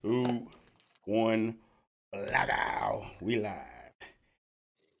one. Wow, we live.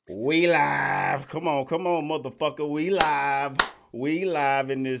 We live. Come on, motherfucker. We live. We live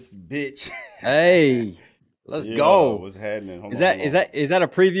in this bitch. Hey, let's go. What's happening? Hold Is on, that hold is on. that is that a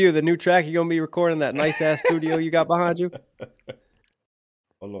preview of the new track you're gonna be recording? That nice ass studio you got behind you?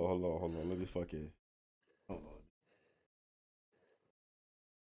 Hold on. Let me fucking. Hold on.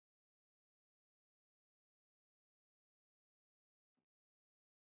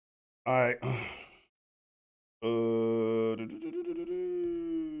 All right.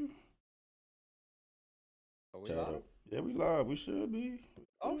 Are we Chat live? up. Yeah, we live. We should be.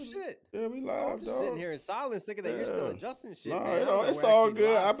 Oh shit! Yeah, we Oh, live, I'm just dog. sitting here in silence, thinking that you're still adjusting shit, Nah, man. I don't know it's we're all actually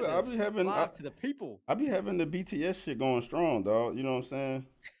good. live I be having live to the people. I be having the BTS shit going strong, dog. You know what I'm saying?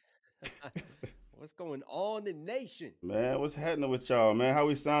 What's going on in the nation? Man, what's happening with y'all, man? How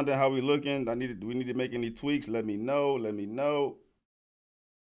we sounding? How we looking? Do we need to make any tweaks? Let me know. Let me know.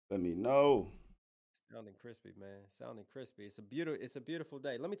 Sounding crispy, man. Sounding crispy. It's a beautiful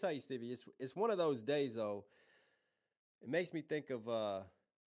day. Let me tell you, Stevie. It's one of those days though. It makes me think of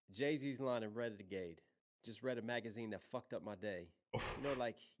Jay-Z's line in Renegade. Just read a magazine that fucked up my day. You know,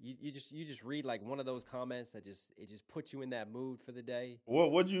 like you just read like one of those comments that just puts you in that mood for the day.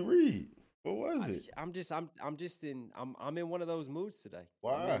 What'd you read? What was it? I'm in one of those moods today.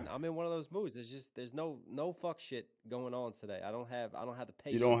 Why? I'm in one of those moods. There's no fuck shit going on today. I don't have the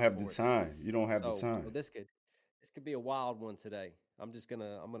patience. You don't have for the it. time. You don't have the time. So this could be a wild one today. I'm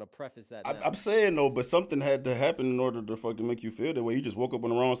gonna preface that now. I'm saying though, but something had to happen in order to fucking make you feel that way. You just woke up on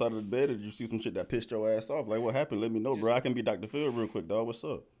the wrong side of the bed and you see some shit that pissed your ass off. Like, what happened? Let me know, bro. I can be Dr. Phil real quick, dog. What's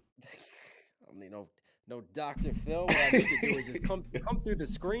up? I mean, no Dr. Phil. What I need to do is just come through the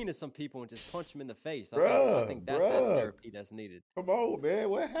screen to some people and just punch them in the face. I think that's that therapy that's needed. Come on, man.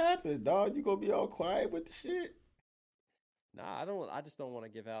 What happened, dog? You gonna be all quiet with the shit? Nah, I just don't want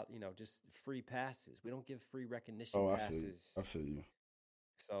to give out, just free passes. We don't give free recognition passes. I feel you.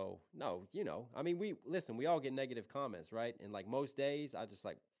 So no, I mean, we all get negative comments, right? And like most days, I just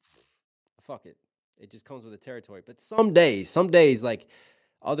like, fuck it. It just comes with the territory. But some days, like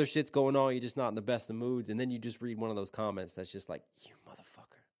other shit's going on, you're just not in the best of moods, and then you just read one of those comments that's just like, you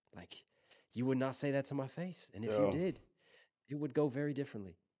motherfucker. Like, you would not say that to my face. And if you did, it would go very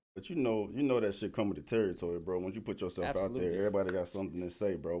differently. But you know that shit come with the territory, bro. Once you put yourself out there, everybody got something to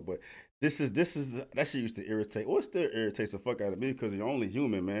say, bro. But this is that shit used to irritate. Well, it still irritates the fuck out of me because you're only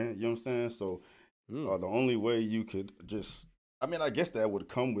human, man. You know what I'm saying? So the only way you could just, I mean, I guess that would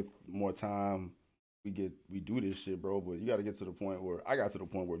come with more time. We do this shit, bro. But you got to get to the point where I got to the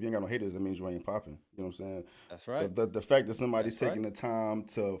point where if you ain't got no haters, that means you ain't popping. You know what I'm saying? That's right. The fact that somebody's taking the time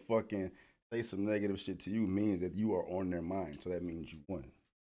to fucking say some negative shit to you means that you are on their mind. So that means you won.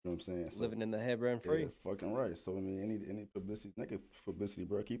 You know what I'm saying? So, living in the head rent free. Yeah, fucking right. So I mean, any publicity, negative publicity,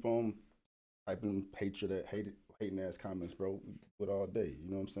 bro. Keep on typing hatred, hating ass comments, bro. With all day. You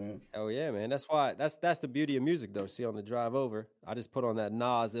know what I'm saying? Oh yeah, man. That's why. That's the beauty of music, though. See, on the drive over, I just put on that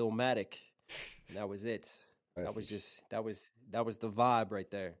Nas Illmatic, and that was it. That was the vibe right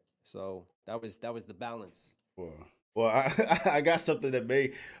there. So that was the balance. Well, I got something that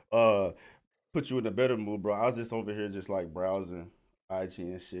may put you in a better mood, bro. I was just over here, just like browsing IG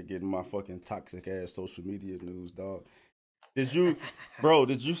and shit, getting my fucking toxic ass social media news, dog. Did you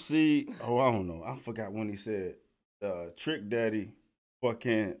see? Oh, I don't know. I forgot when he said Trick Daddy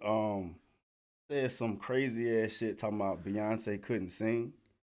fucking said some crazy ass shit talking about Beyonce couldn't sing,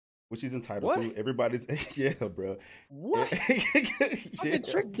 which he's entitled to. Everybody's yeah, bro. What? Fucking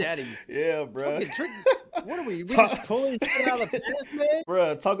Trick Daddy. Yeah, bro. Fucking Trick. What are we just pulling shit out of the past, man?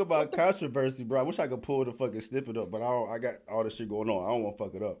 Bro, talk about controversy, bro. I wish I could pull the fucking snippet up, but I got all this shit going on. I don't want to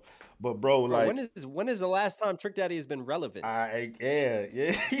fuck it up. But bro, like, when is the last time Trick Daddy has been relevant? Yeah.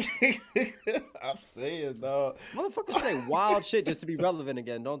 I'm saying, dog. Motherfuckers say wild shit just to be relevant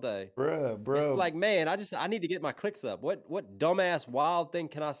again, don't they? Bro. It's like, man, I need to get my clicks up. What dumbass wild thing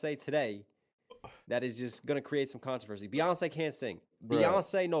can I say today that is just gonna create some controversy? Beyonce can't sing.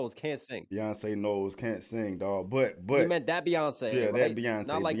 Beyonce knows can't sing. Beyonce knows can't sing, dog. But you meant that Beyonce, yeah, right? that Beyonce.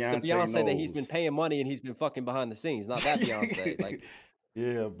 Not like Beyonce the Beyonce knows. that he's been paying money and he's been fucking behind the scenes. Not that Beyonce, like.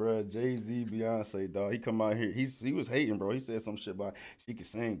 Yeah, bro. Jay-Z, Beyonce, dog. He come out here. He was hating, bro. He said some shit about she can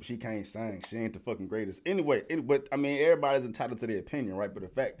sing, but she can't sing. She ain't the fucking greatest. Anyway, but I mean, everybody's entitled to their opinion, right? But the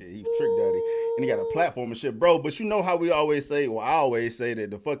fact that he's Trick Daddy and he got a platform and shit, bro. But you know how we always say, well, I always say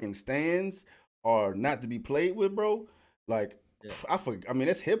that the fucking stands are not to be played with, bro. Like, yeah. I mean,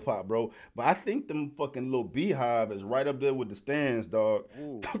 that's hip hop, bro. But I think them fucking little beehive is right up there with the stands, dog.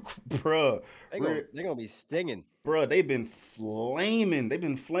 Bruh. They're gonna be stinging. Bruh, they've been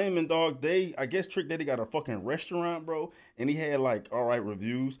flaming, dog. I guess Trick Daddy got a fucking restaurant, bro. And he had like all right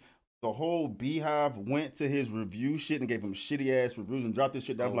reviews. the whole Beehive went to his review shit and gave him shitty ass reviews and dropped this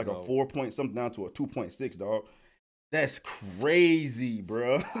shit down from Oh like a no! 4 point something down to a 2.6, dog. That's crazy,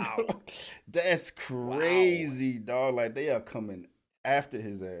 bro. Wow! That's Wow! crazy, dog. Like they are coming after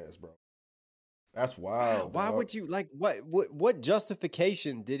his ass, bro. That's Wow! wild, Why dog. would you like what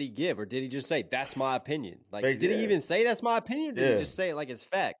justification did he give, or did he just say that's my opinion? Like, did he Yeah, even say that's my opinion, or did he yeah. just say it like it's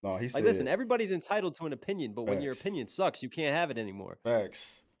fact? No, he Like, listen, said everybody's entitled to an opinion, but when your facts, opinion sucks, you can't have it anymore.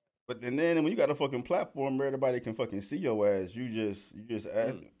 facts. But and then when you got a fucking platform where everybody can fucking see your ass, you just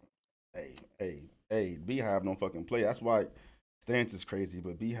ask, Mm, hey, Beehive don't fucking play. That's why Stance is crazy,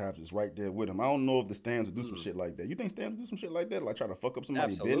 but Beehive is right there with him. I don't know if the Stans would do some mm, shit like that. You think Stans would do some shit like that, like try to fuck up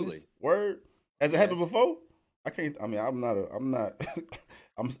somebody's business? absolutely. Word, has it happened Yes. before? I can't. I mean, I'm not.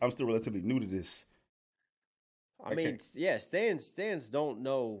 I'm still relatively new to this. I I mean, can't. yeah, stands don't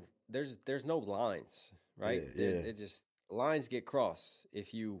know. There's no lines, Yeah, right? yeah. They're just lines get crossed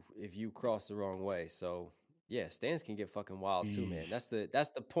if you cross the wrong way. So yeah, stands can get fucking wild too, man. Eesh. That's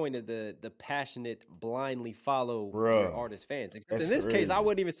the point of the passionate, blindly follow your Bruh, artist fans. Except in that's this case, I crazy.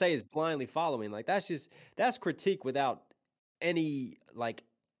 wouldn't even say it's blindly following. Like that's critique without any like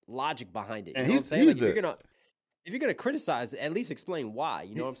logic behind it. You And know what I'm saying? he's Like the if you're gonna criticize, at least explain why. You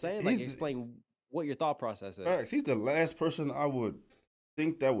know he, what I'm saying? Like he's the explain what your thought process is. facts. He's the last person I would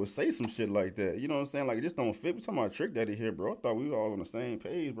think that would say some shit like that. You know what I'm saying? Like it just don't fit. We talking about Trick Daddy here, bro. I thought we were all on the same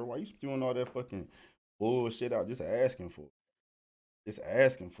page, bro. Why you spewing all that fucking bullshit out? Just asking for it. Just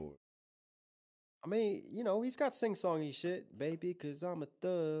asking for it. I mean, he's got sing-songy shit, baby, cause I'm a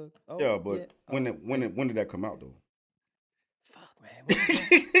thug. Oh Yeah, yeah, but oh yeah. when did that come out though? Fuck, man, when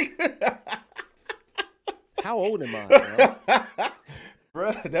was that? How old am I, bro?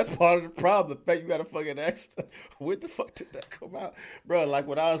 Bro, that's part of the problem. The fact you gotta fucking ask, when the fuck did that come out, bro? Like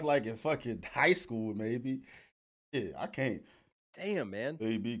when I was like in fucking high school, maybe. Yeah, I can't, Damn, man,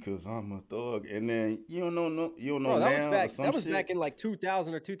 baby, cause I'm a thug. And then you don't know, no, you don't know bro, that was now or back. some That was shit. back in like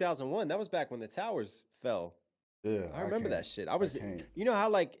 2000 or 2001. That was back when the towers fell. Yeah, I remember that shit. I I was, can't. you know how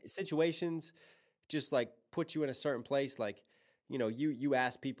like situations just like put you in a certain place, like you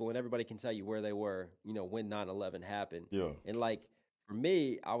ask people and everybody can tell you where they were, when 9/11 happened, Yeah, and like for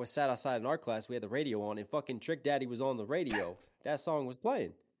me, I was sat outside in art class. We had the radio on, and fucking Trick Daddy was on the radio. That song was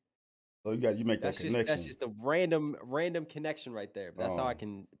playing. so you make that That's connection. just a random connection right there. That's how I Um,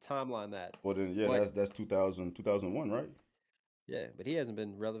 can timeline that. well then, yeah, But that's 2001, right? yeah, but he hasn't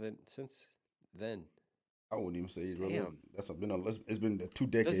been relevant since then. I wouldn't even say he's relevant. Damn. It's been two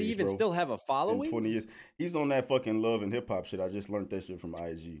Does he decades, even bro. still have a In following? 20 years, he's on that fucking love and hip hop shit. I just learned that shit from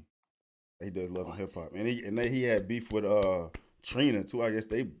IG. He does love and hip What? hop, and he had beef with Trina too. I guess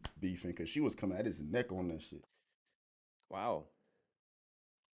they beefing because she was coming at his neck on that shit. Wow.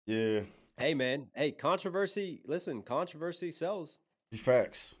 Yeah, Hey man. Hey, controversy. Listen, controversy sells.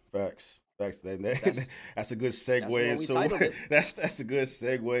 facts. That's That's a good that's segue what we titled into it. that's a good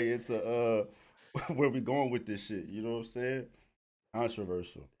segue into where we going with this shit. You know what I'm saying?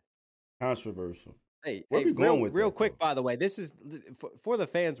 Controversial, controversial. Hey, Where hey, we going with real that quick. though? By the way, this is for the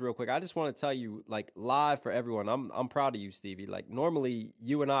fans. Real quick, I just want to tell you, like, live for everyone. I'm proud of you, Stevie. Like, normally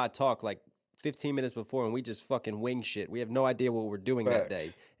you and I talk like 15 minutes before, and we just fucking wing shit. We have no idea what we're doing that day.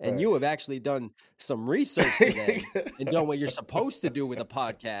 Facts, And you have facts. actually done some research today and done what you're supposed to do with a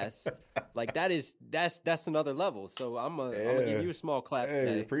podcast. Like that's another level. So I'm gonna give Yeah. you a small clap Hey,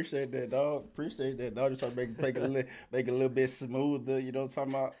 today. appreciate that, dog. Appreciate that, dog. Just trying to make it a little bit smoother. You know what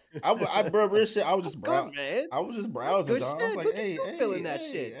I'm talking about? Bro, real shit. That's good, man. I was just That's browsing, good dog. I was shit. like, Look at you feeling that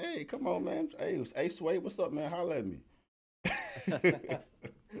shit. hey, come on, man. Hey, Sway, what's up, man? Holla at me.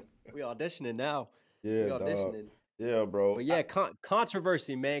 We auditioning now. We Yeah, dog. auditioning. Yeah, bro. But yeah,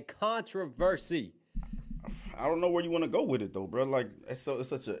 controversy, man. Controversy. I don't know where you want to go with it though, bro. Like it's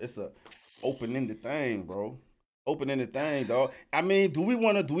a open ended thing, bro. Open ended thing, dog. I mean, do we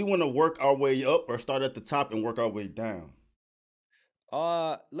want to work our way up or start at the top and work our way down?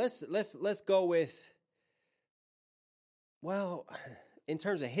 Let's go with, well, in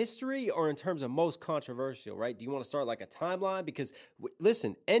terms of history or in terms of most controversial, right? Do you want to start like a timeline? Because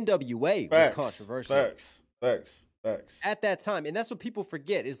listen, NWA was Facts, controversial facts, facts, facts. at that time, and that's what people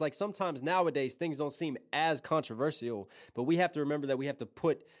forget. Is like sometimes nowadays things don't seem as controversial, but we have to remember that we have to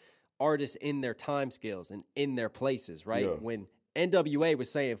put artists in their time scales and in their places, right? Yeah, When NWA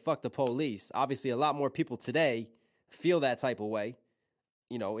was saying "fuck the police," obviously a lot more people today feel that type of way.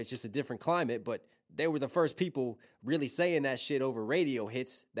 It's just a different climate, but they were the first people really saying that shit over radio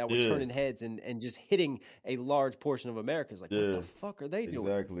hits that were yeah, turning heads and just hitting a large portion of America. It's like, what yeah. the fuck are they doing?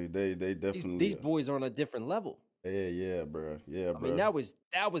 Exactly. They These definitely. boys are on a different level. Yeah, bro. Yeah, I mean, bro.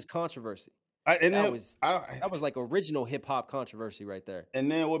 that was controversy. And That then was like original hip hop controversy right there.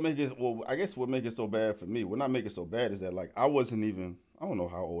 and then what make it I guess what make it so bad for me, what not make it so bad is that like I wasn't even I don't know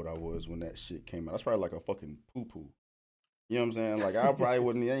how old I was when that shit came out. That's probably like a fucking poo poo. You know what I'm saying? Like I probably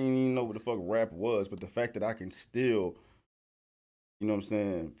wouldn't I didn't even know what the fuck rap was, but the fact that I can still, you know what I'm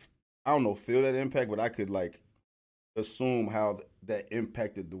saying, I don't know, feel that impact, but I could like assume how that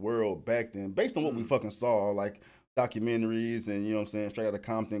impacted the world back then based on what we Mm, fucking saw, like documentaries and you know what I'm saying, straight out of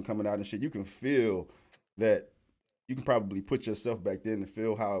Compton coming out and shit. You can feel that you can probably put yourself back then and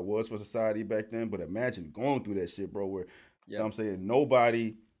feel how it was for society back then. But imagine going through that shit, bro, where you know what yep. I'm saying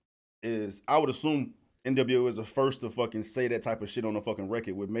nobody is I would assume NWO is the first to fucking say that type of shit on a fucking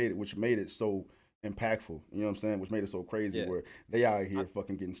record, which made it so impactful. You know what I'm saying? Which made it so crazy Yeah. where they out I, here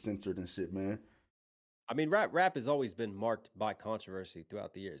fucking getting censored and shit, man. I mean, rap has always been marked by controversy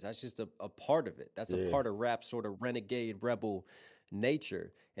throughout the years. That's just a part of it. That's a Yeah. part of rap sort of renegade rebel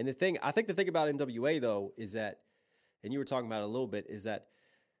nature. And I think the thing about NWA though is that, and you were talking about it a little bit, is that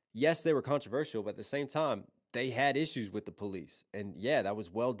yes, they were controversial, but at the same time, they had issues with the police. And yeah, that was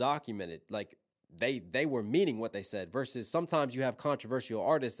well documented. Like they were meaning what they said versus sometimes you have controversial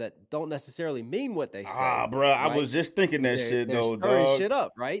artists that don't necessarily mean what they Ah, say, bro, I right? was just thinking that shit They're though, stirring dog. shit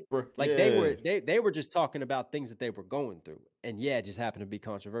up, right? Bro, Like yeah. they were just talking about things that they were going through. And yeah, it just happened to be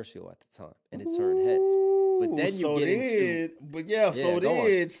controversial at the time and it turned heads. But Ooh, then you get into but yeah, yeah, go on.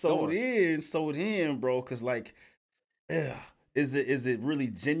 Go on. so then, bro, cause like, yeah, is it really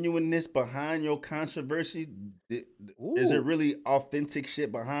genuineness behind your controversy? Is it Ooh. really authentic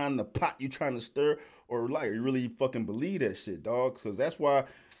shit behind the pot you trying to stir, or like you really fucking believe that shit, dog? Cause that's why.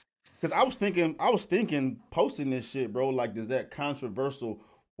 Cause I was thinking posting this shit, bro. Like, does that controversial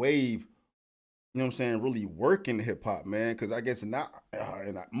wave you know what I'm saying, really work in hip hop, man. Cause I guess not,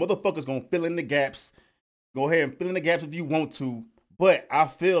 motherfuckers gonna fill in the gaps. Go ahead and fill in the gaps if you want to. But I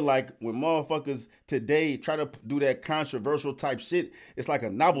feel like when motherfuckers today try to do that controversial type shit, it's like a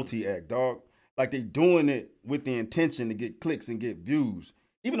Mm. novelty act, dog. Like they doing it with the intention to get clicks and get views.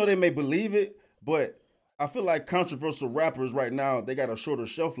 Even though they may believe it, but I feel like controversial rappers right now, they got a shorter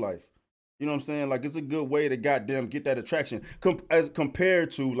shelf life. You know what I'm saying? Like it's a good way to goddamn get that attraction as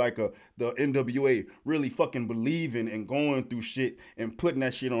compared to like the NWA really fucking believing and going through shit and putting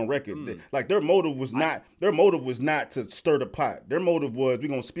that shit on record. Mm. Like I their motive was not to stir the pot. Their motive was we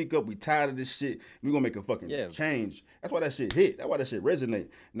gonna speak up. We tired of this shit. We gonna make a fucking yeah. change. That's why that shit hit. That's why that shit resonate.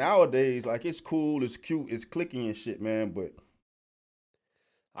 Nowadays, like it's cool, it's cute, it's clicky and shit, man. But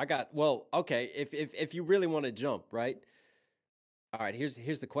Well, okay, if you really want to jump, right? All right, here's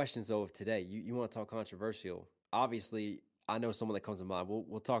the questions though of today. You want to talk controversial? Obviously, I know someone that comes to mind.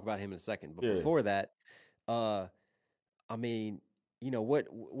 We'll talk about him in a second. But yeah, before that, uh, I mean,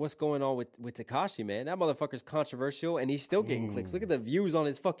 what's going on with Takashi, man? That motherfucker's controversial, and he's still getting clicks. Look at mm. the views on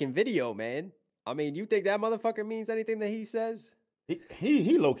his fucking video, man. I mean, you think that motherfucker means anything that he says?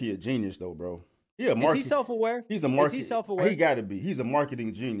 He low key a genius though, bro. He a Is he market. self aware? He's a Is he market. self He aware? got to be. He's a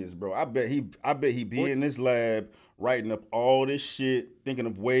marketing genius, bro. I bet he be Or in his lab writing up all this shit, thinking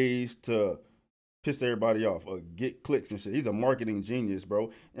of ways to piss everybody off or get clicks and shit. He's a marketing genius, bro. You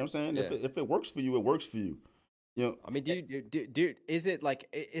know what I'm saying? yeah. If it works for you, it works for you. You know? I mean, dude, is it like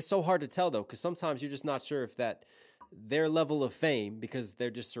it's so hard to tell though, because sometimes you're just not sure if that their level of fame, because they're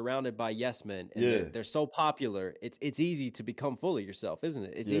just surrounded by yes men and Yeah, they're so popular. It's easy to become full of yourself, isn't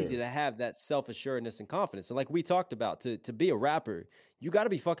it? It's yeah, easy to have that self assuredness and confidence. And like we talked about, to be a rapper, you got to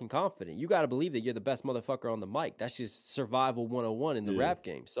be fucking confident. You got to believe that you're the best motherfucker on the mic. That's just survival 101 in the yeah. rap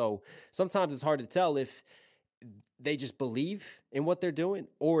game. So sometimes it's hard to tell if they just believe in what they're doing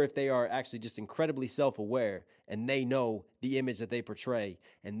or if they are actually just incredibly self-aware and they know the image that they portray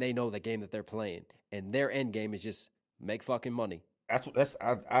and they know the game that they're playing and their end game is just make fucking money.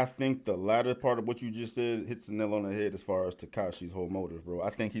 I think the latter part of what you just said hits the nail on the head as far as Takashi's whole motive, bro. I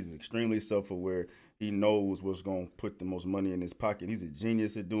think he's extremely self-aware. He knows what's gonna put the most money in his pocket. He's a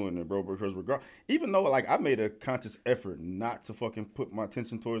genius at doing it, bro. Because even though like I made a conscious effort not to fucking put my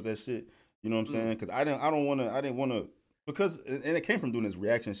attention towards that shit, you know what I'm Mm, saying? Because I didn't want to because and it came from doing this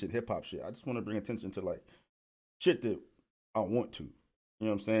reaction shit, hip hop shit. I just want to bring attention to like shit that I want to. You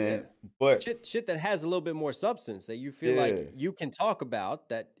know what I'm yeah. saying? But Shit that has a little bit more substance that you feel like yeah, you can talk about,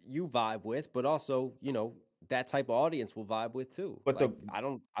 that you vibe with, but also, that type of audience will vibe with too. but Like the I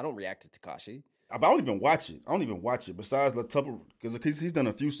don't react to Takashi. I don't even watch it. I don't even watch it. Besides the couple, because he's done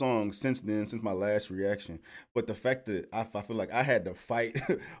a few songs since then, since my last reaction. But the fact that I feel like I had to fight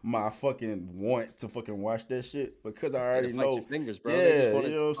my fucking want to fucking watch that shit because I Yeah, to already fight your know. fingers, bro. They just Yeah, wanted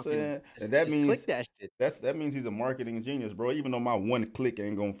you know to what I'm fucking saying. And just click that shit. that means he's a marketing genius, bro. Even though my one click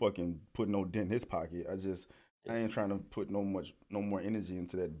ain't gonna fucking put no dent in his pocket, Yeah. I ain't trying to put no more energy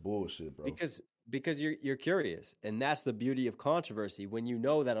into that bullshit, bro. Because you're curious, and that's the beauty of controversy. When you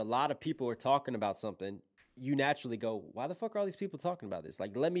know that a lot of people are talking about something, you naturally go, why the fuck are all these people talking about this?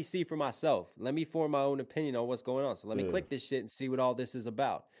 Like, let me see for myself. Let me form my own opinion on what's going on. So let me Yeah. click this shit and see what all this is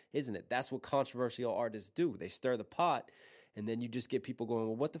about, isn't it? That's what controversial artists do. They stir the pot, and then you just get people going,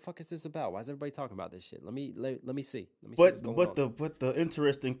 well, what the fuck is this about? Why is everybody talking about this shit? Let me see. Let me see what's going on. But the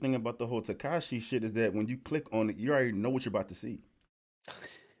interesting thing about the whole Takashi shit is that when you click on it, you already know what you're about to see,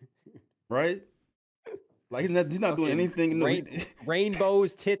 right? Like he's not doing anything. No,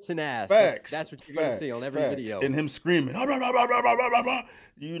 rainbows, tits, and ass. Facts. That's what you're gonna see on every video. And him screaming, "Ah, blah, blah, blah, blah, blah, blah, blah."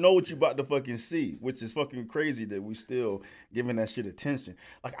 You know what you about to fucking see, which is fucking crazy that we still giving that shit attention.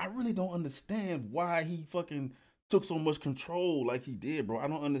 Like I really don't understand why he fucking took so much control like he did, bro. I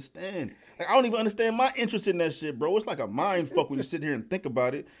don't understand. Like I don't even understand my interest in that shit, bro. It's like a mind fuck when you sit here and think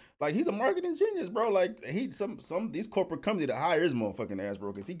about it. Like he's a marketing genius, bro. Like some these corporate companies that hire his motherfucking ass,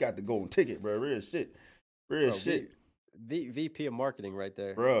 bro, because he got the golden ticket, bro. Real shit. Real shit. VP of marketing right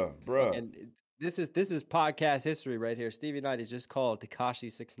there. Bruh. And this is podcast history right here. Stevie Knight is just called Tekashi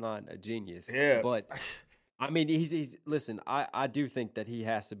 6ix9ine a genius. Yeah. But I mean, he's listen, I do think that he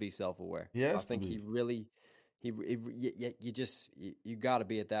has to be self-aware. I think he really you got to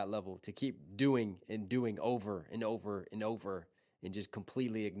be at that level to keep doing over and over and over and just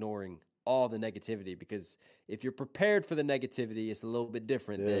completely ignoring all the negativity, because if you're prepared for the negativity, it's a little bit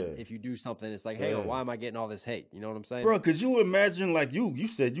different than if you do something. It's like, hey, why am I getting all this hate? You know what I'm saying? Bro, could you imagine, like you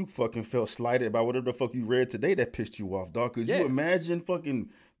said you fucking felt slighted by whatever the fuck you read today that pissed you off, dog? Could you imagine fucking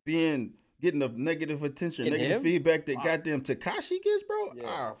getting the negative attention, negative feedback that goddamn Tekashi gets, bro?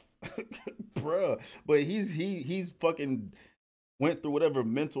 Yeah. Bruh. But he's fucking went through whatever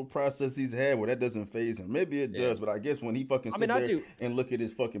mental process he's had where that doesn't phase him. Maybe it does, but I guess when he fucking sit there and look at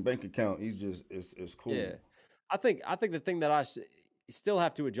his fucking bank account, he's just it's cool. Yeah, I think the thing that I still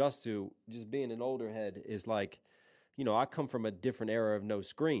have to adjust to, just being an older head, is like, you know, I come from a different era of no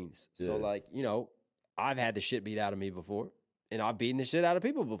screens, so like, you know, I've had the shit beat out of me before, and I've beaten the shit out of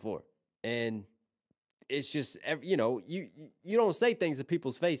people before, and it's just, you know, you don't say things to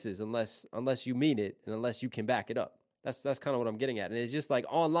people's faces unless you mean it and unless you can back it up. That's kind of what I'm getting at. And it's just like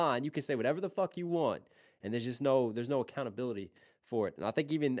online, you can say whatever the fuck you want, and there's no accountability for it. And I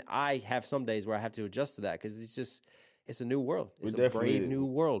think even I have some days where I have to adjust to that, because it's a new world. It's a brave new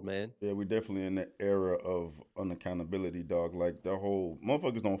world, man. Yeah, we're definitely in the era of unaccountability, dog. Like the whole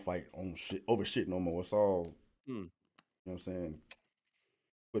motherfuckers don't fight over shit no more. It's all, you know what I'm saying,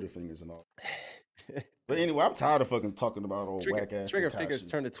 Twitter fingers and all. But anyway, I'm tired of fucking talking about old whack ass trigger fingers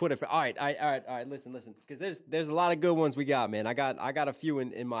turn to Twitter. All right. Listen, because there's a lot of good ones we got, man. I got a few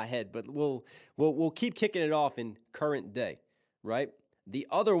in my head, but we'll keep kicking it off in current day, right? The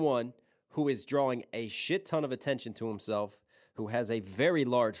other one, who is drawing a shit ton of attention to himself, who has a very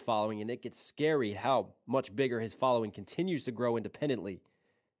large following, and it gets scary how much bigger his following continues to grow independently,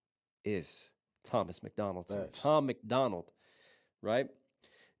 is Thomas McDonald. Tom McDonald, right?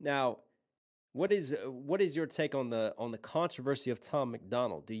 Now, what is your take on the controversy of Tom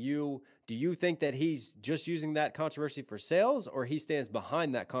McDonald? Do you think that he's just using that controversy for sales, or he stands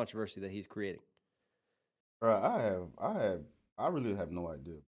behind that controversy that he's creating? I really have no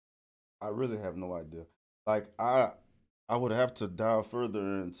idea. I really have no idea. Like I would have to dive further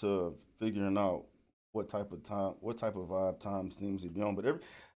into figuring out what type of vibe Tom seems to be on. But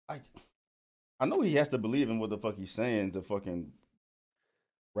I know he has to believe in what the fuck he's saying to fucking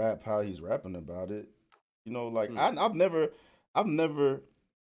rap how he's rapping about it. You know, like I've never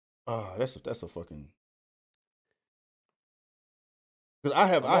that's a fucking, because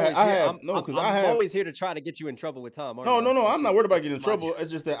I'm always here to try to get you in trouble with Tom. No, I'm not worried about getting in trouble.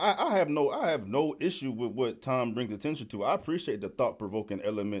 It's just that I have no issue with what Tom brings attention to. I appreciate the thought provoking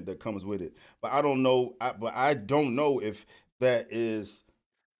element that comes with it, but I don't know if that is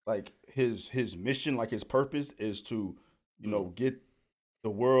like his mission, like his purpose is to, you know, get the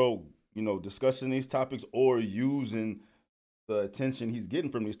world, you know, discussing these topics, or using the attention he's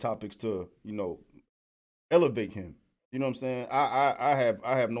getting from these topics to, you know, elevate him. You know what I'm saying? I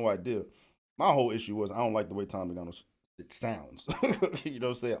have no idea. My whole issue was I don't like the way Tom McDonald sounds. You know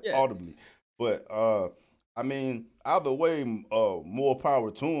what I'm saying? Yeah. Audibly. But I mean, either way, more power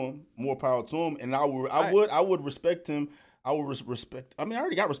to him. And I would respect him. I would respect. I mean, I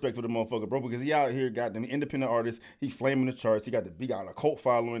already got respect for the motherfucker, bro, because he out here got them independent artists. He flaming the charts. He got a cult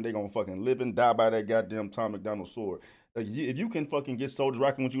following. They gonna fucking live and die by that goddamn Tom McDonald sword. Like, if you can fucking get soldiers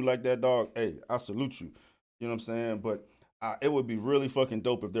rocking with you like that, dog, hey, I salute you. You know what I'm saying? But it would be really fucking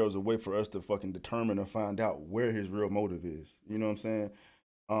dope if there was a way for us to fucking determine and find out where his real motive is. You know what I'm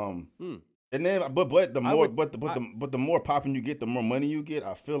saying? And then, but the I more, would, but I, the more popping you get, the more money you get.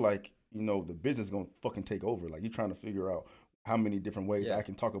 I feel like the business gonna fucking take over. Like you're trying to figure out how many different ways yeah, I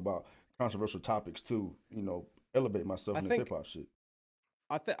can talk about controversial topics to elevate myself I in this hip think, hop shit.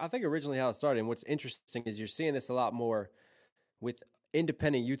 I think originally how it started, and what's interesting is you're seeing this a lot more with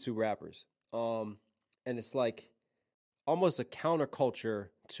independent YouTube rappers. And it's like almost a counterculture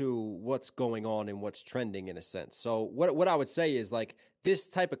to what's going on and what's trending in a sense. So what I would say is like this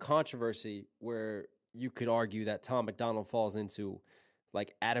type of controversy where you could argue that Tom McDonald falls into,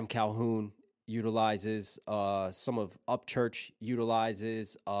 like Adam Calhoun utilizes, some of Upchurch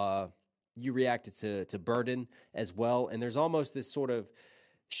utilizes, you reacted to Burden as well, and there's almost this sort of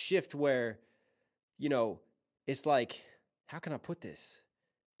shift where you know it's like, how can I put this?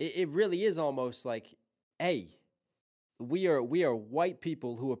 It really is almost like, hey, we are white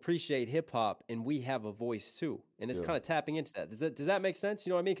people who appreciate hip hop, and we have a voice too, and it's Yeah, kind of tapping into that. Does that make sense?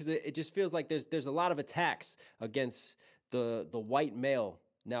 You know what I mean? Because it just feels like there's a lot of attacks against the white male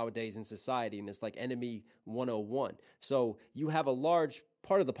nowadays in society, and it's like enemy 101. So you have a large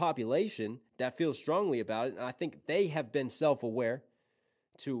part of the population that feels strongly about it, and I think they have been self-aware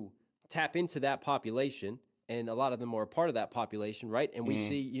to tap into that population, and a lot of them are a part of that population, right? And we mm,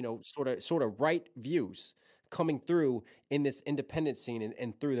 see, sort of right views coming through in this independent scene,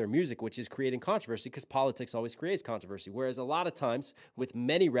 and through their music, which is creating controversy because politics always creates controversy. Whereas a lot of times with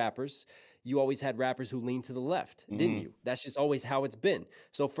many rappers, you always had rappers who leaned to the left, didn't mm, you? That's just always how it's been.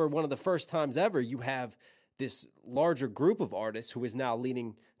 So for one of the first times ever, you have this larger group of artists who is now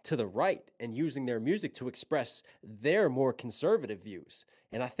leaning to the right and using their music to express their more conservative views.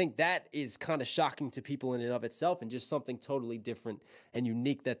 And I think that is kind of shocking to people in and of itself, and just something totally different and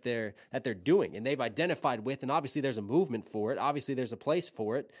unique that they're doing, and they've identified with. And obviously there's a movement for it. Obviously there's a place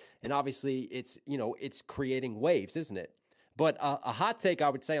for it. And obviously it's creating waves, isn't it? But a hot take I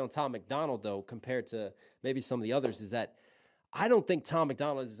would say on Tom McDonald, though, compared to maybe some of the others, is that I don't think Tom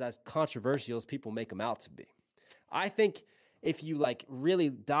McDonald is as controversial as people make him out to be. I think if you like really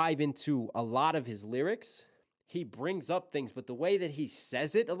dive into a lot of his lyrics, he brings up things, but the way that he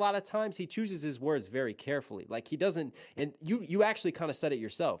says it, a lot of times he chooses his words very carefully. Like he doesn't, and you actually kind of said it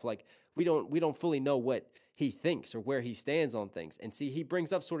yourself. Like we don't fully know what he thinks or where he stands on things. And see, he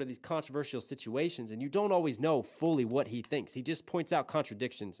brings up sort of these controversial situations, and you don't always know fully what he thinks. He just points out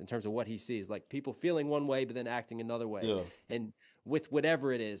contradictions in terms of what he sees, like people feeling one way but then acting another way. yeah. And with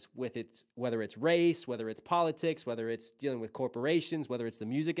whatever it is, whether it's race, whether it's politics, whether it's dealing with corporations, whether it's the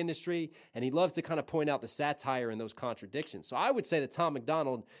music industry, and he loves to kind of point out the satire and those contradictions. So I would say that Tom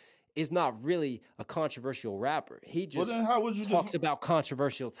McDonald is not really a controversial rapper. He Well, just then how would you talks about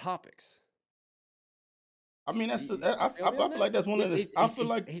controversial topics. I mean, that's You, the. you you feel me I on feel that? like that's one of the.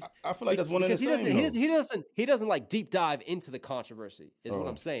 I feel like that's one and the Because he doesn't same though. he doesn't like deep dive into the controversy is what Oh,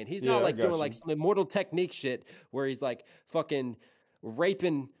 I'm saying. He's not yeah, I like doing got like you. some immortal technique shit where he's like fucking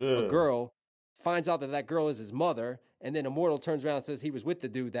raping a Yeah, girl, finds out that that girl is his mother, and then Immortal turns around and says he was with the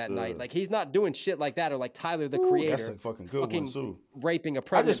dude that night. yeah. Like he's not doing shit like that, or like Tyler the Ooh, that's Creator a fucking good one fucking too. raping a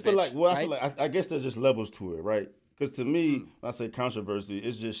I just pregnant feel like, bitch, well, I feel right? like I guess there's just levels to it, right? Because to me, Mm, when I say controversy,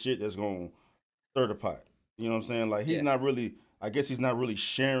 it's just shit that's gonna stir the pot. You know what I'm saying? Like he's yeah, not really. I guess he's not really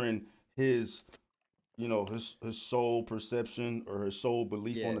sharing his his sole perception or his sole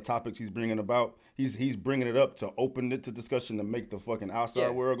belief on yeah, the topics he's bringing about. He's bringing it up to open it to discussion to make the fucking outside yeah.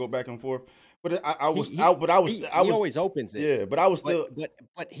 world go back and forth. But He he I he was always opens it. yeah, but I was But still but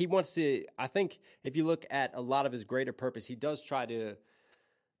but he wants to. I think if you look at a lot of his greater purpose, he does try to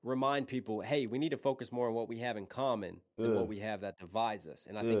remind people, hey, we need to focus more on what we have in common than yeah what we have that divides us.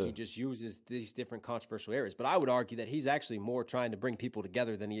 And I think yeah he just uses these different controversial areas. But I would argue that he's actually more trying to bring people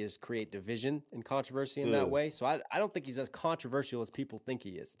together than he is create division and controversy in yeah that way. So I don't think he's as controversial as people think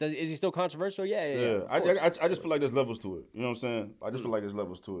he is. Is he still controversial? Yeah, yeah, yeah. yeah. Of course, I of just feel course. like there's levels to it. You know what I'm saying? I just feel Mm, like there's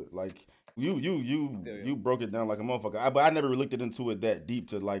levels to it. Like I feel you. you broke it down like a motherfucker. But I never really looked into it that deep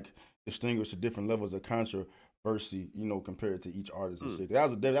to like distinguish the different levels of controversy, compared to each artist and Mm, shit. That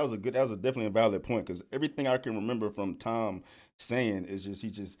was a definitely a valid point because everything I can remember from Tom saying is just he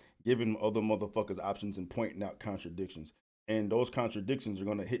just giving other motherfuckers options and pointing out contradictions. And those contradictions are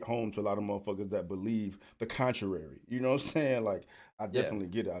gonna hit home to a lot of motherfuckers that believe the contrary. You know what I'm saying? Like I yeah. definitely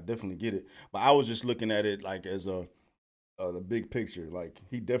get it. I definitely get it. But I was just looking at it like as the big picture. Like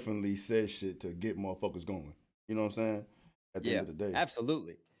he definitely says shit to get motherfuckers going. You know what I'm saying? At the end Yeah, of the day,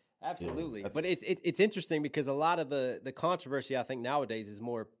 absolutely. yeah. Absolutely. But it's interesting because a lot of the controversy I think nowadays is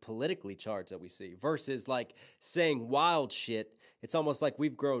more politically charged that we see versus like saying wild shit. It's almost like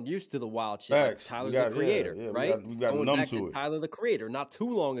we've grown used to the wild shit, like Facts. We Tyler the got yeah, Creator, yeah. right? We got Going numb back to to it. Tyler the Creator, not too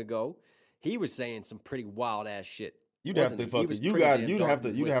long ago, he was saying some pretty wild ass shit. You'd have wasn't to he? He fucking was pretty damn dark and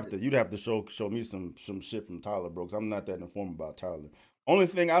twisted. you'd have to show me some shit from Tyler, bro. Cause I'm not that informed about Tyler. Only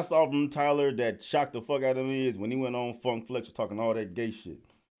thing I saw from Tyler that shocked the fuck out of me is when he went on Funk Flex was talking all that gay shit.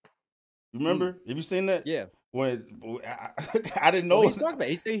 You Mm, remember? Have you seen that? yeah. When I didn't Well, know. he's talked about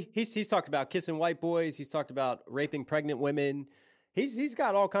he's talked about kissing white boys. He's talked about raping pregnant women. He's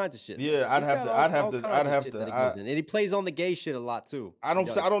got all kinds of shit, man. Yeah, He's got all I'd kinds of have shit to. that he goes in, and he plays on the gay shit a lot too. He I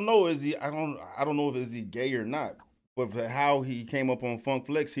does. don't know. I don't know if is he gay or not. But for how he came up on Funk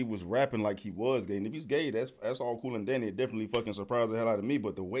Flex, he was rapping like he was gay. And if he's gay, that's all cool and dandy. It definitely fucking surprised the hell out of me.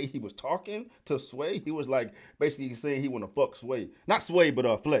 But the way he was talking to Sway, he was like basically saying he want to fuck Sway, not Sway,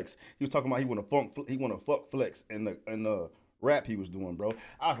 but Flex. He was talking about he want to fuck Flex in the rap he was doing, bro.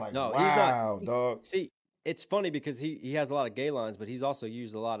 I was like, No, he's not. wow, dog. See, it's funny because he has a lot of gay lines, but he's also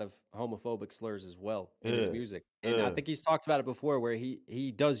used a lot of homophobic slurs as well in his Yeah, music. And I yeah. think he's talked about it before, where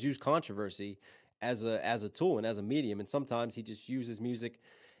he does use controversy as a tool and as a medium, and sometimes he just uses music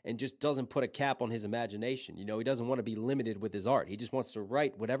and just doesn't put a cap on his imagination. You know, he doesn't want to be limited with his art. He just wants to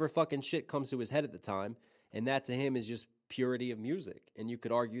write whatever fucking shit comes to his head at the time, and that to him is just purity of music. And you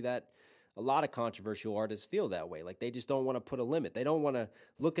could argue that a lot of controversial artists feel that way. Like they just don't want to put a limit. They don't want to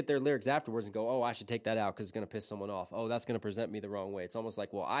look at their lyrics afterwards and go, "Oh, I should take that out because it's going to piss someone off. Oh, that's going to present me the wrong way." It's almost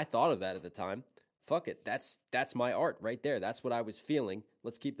like, "Well, I thought of that at the time. Fuck it. That's my art right there. That's what I was feeling.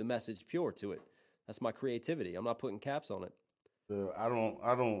 Let's keep the message pure to it. That's my creativity. I'm not putting caps on it."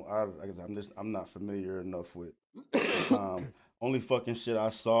 I guess I'm not familiar enough with only fucking shit I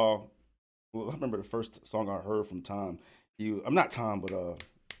saw. Well, I remember the first song I heard from Tom. I'm not Tom, but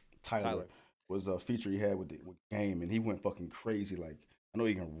Tyler Tyler. was a feature he had with Game, and he went fucking crazy. Like I know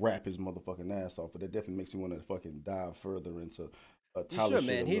he can rap his motherfucking ass off, but that definitely makes me want to fucking dive further into You Tyler should, shit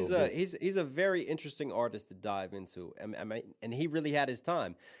a man. little He's a bit. he's a very interesting artist to dive into. And he really had his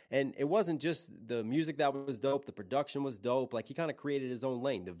time. And it wasn't just the music that was dope. The production was dope. Like he kind of created his own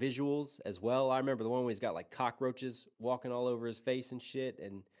lane. The visuals as well. I remember the one where he's got like cockroaches walking all over his face and shit.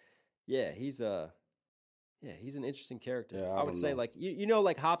 And yeah, he's an interesting character. Yeah, I I would don't say know. like you know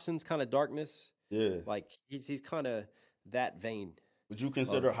like Hobson's kind of darkness. Yeah, Like he's kind of that vein would you of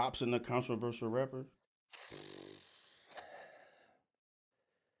consider Hobson a controversial rapper?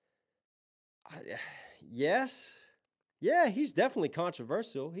 I- yes. Yeah, he's definitely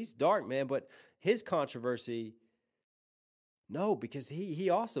controversial. He's dark, man, but his controversy, no, because he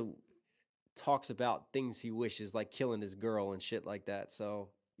also talks about things he wishes, like killing his girl and shit like that. So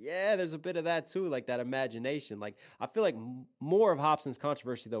yeah, there's a bit of that too, like that imagination. Like I feel like more of Hobson's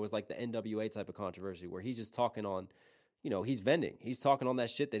controversy though is like the NWA type of controversy, where he's just talking on, he's venting. He's talking on that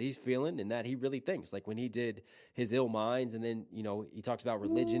shit that he's feeling and that he really thinks. Like when he did his Ill Minds, and then he talks about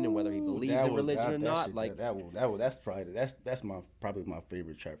religion and whether he Ooh, believes that in was religion or that not. shit. Like That's probably that's my probably my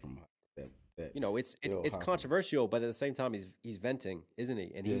favorite track from that it's Ill it's Hobson. controversial, but at the same time, he's venting, isn't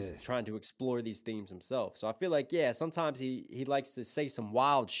he? And Yeah. he's trying to explore these themes himself. So I feel like yeah, sometimes he likes to say some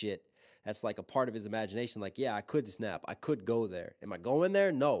wild shit that's like a part of his imagination. Like yeah, I could snap, I could go there. Am I going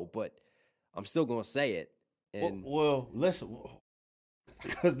there? No, but I'm still gonna say it. And Well, let's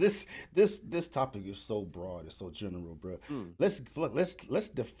because this topic is so broad, it's so general, bro. mm, Let's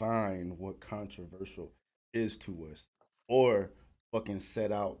define what controversial is to us, or fucking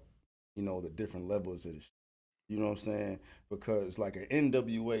set out, the different levels of this. You know what I'm saying? Because like an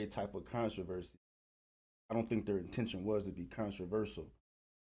NWA type of controversy, I don't think their intention was to be controversial.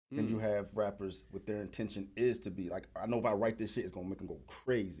 Then you mm. have rappers with their intention is to be like, I know if I write this shit, it's gonna make them go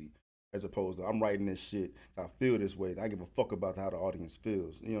crazy. As opposed to I'm writing this shit, I feel this way, and I give a fuck about how the audience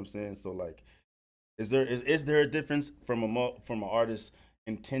feels. You know what I'm saying? So like, is there a difference from from an artist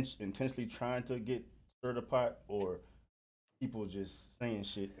intentionally trying to get stir the pot, or people just saying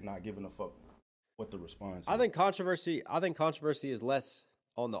shit and not giving a fuck what the response is? I think controversy is less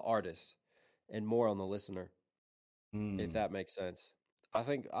on the artist and more on the listener, if Hmm. that makes sense. I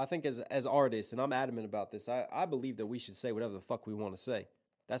think as artists, and I'm adamant about this, I believe that we should say whatever the fuck we want to say.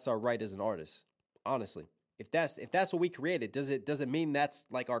 That's our right as an artist. Honestly. If that's what we created, does it mean that's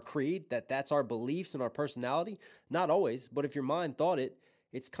like our creed, that's our beliefs and our personality? Not always, but if your mind thought it,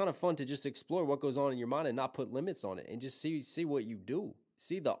 it's kind of fun to just explore what goes on in your mind and not put limits on it and just see what you do.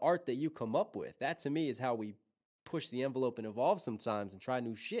 See the art that you come up with. That to me is how we push the envelope and evolve sometimes and try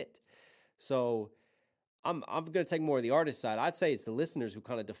new shit. So I'm gonna take more of the artist side. I'd say it's the listeners who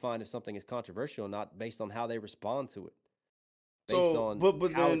kind of define if something is controversial or not based on how they respond to it, based So, on but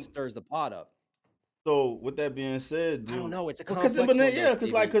how it then stirs the pot up. So with that being said, I don't dude, know. It's a because complex one though, yeah, because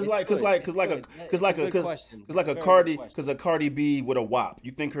Stevie. It's good. It's good. It's a good question. cause It's like a a very good Cardi question. because a Cardi B with a WAP. You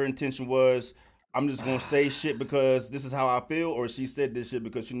think her intention was I'm just gonna say shit because this is how I feel, or she said this shit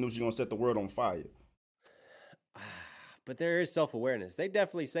because she knew she gonna set the world on fire? But there is self awareness. They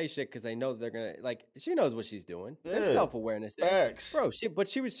definitely say shit because they know they're gonna like. She knows what she's doing. There's Yeah, self awareness there, facts. bro. She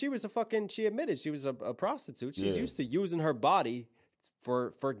was a fucking. She admitted she was a prostitute. She's Yeah, used to using her body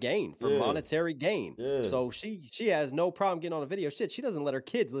for gain, for yeah, monetary gain. yeah, So she has no problem getting on a video. Shit, she doesn't let her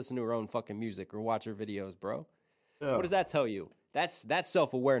kids listen to her own fucking music or watch her videos, bro. What yeah, does that tell you? That's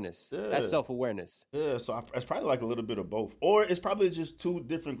self awareness. That's yeah. self awareness. Yeah, so it's probably like a little bit of both, or it's probably just two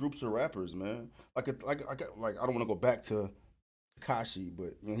different groups of rappers, man. Like I don't want to go back to Kashi,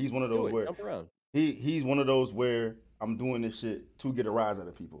 but you know he's one of Do those it. where Jump around. he's one of those where I'm doing this shit to get a rise out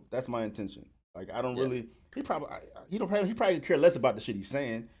of people. That's my intention. Like I don't Yeah. really. He probably care less about the shit he's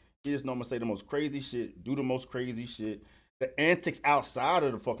saying. He just know I'm gonna say the most crazy shit, do the most crazy shit. The antics outside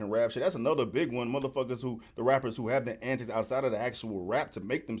of the fucking rap shit. That's another big one. The rappers who have the antics outside of the actual rap to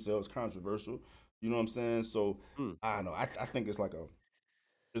make themselves controversial. You know what I'm saying? So Hmm. I don't know. I think it's like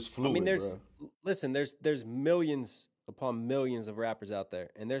it's I mean, fluid, bro. there's millions upon millions of rappers out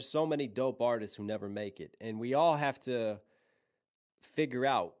there, and there's so many dope artists who never make it, and we all have to figure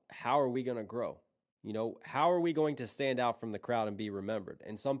out how are we going to grow. You know, how are we going to stand out from the crowd and be remembered?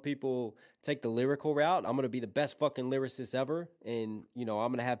 And some people take the lyrical route. I'm going to be the best fucking lyricist ever, and you know,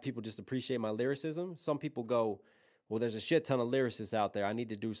 I'm going to have people just appreciate my lyricism. Some people go, well, there's a shit ton of lyricists out there. I need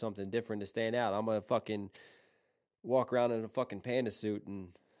to do something different to stand out. I'm going to fucking walk around in a fucking panda suit and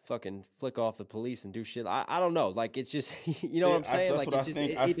fucking flick off the police and do shit. I don't know. Like it's just you know what Yeah, I'm saying? that's Like what I it's just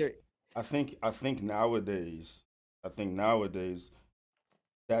think. either I think nowadays,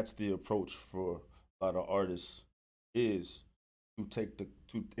 that's the approach for a lot of artists is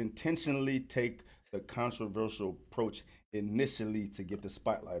to intentionally take the controversial approach initially to get the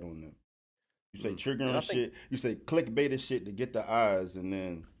spotlight on them. You say and I triggering think shit, you say clickbait shit to get the eyes, and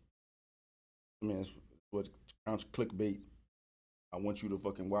then I mean it's what counts clickbait. I want you to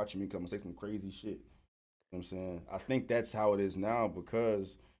fucking watch me come and say some crazy shit. You know what I'm saying? I think that's how it is now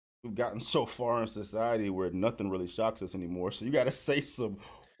because we've gotten so far in society where nothing really shocks us anymore. So you gotta say some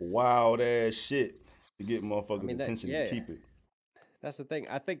wild ass shit to get I motherfuckers' mean that attention to yeah. keep it. That's the thing.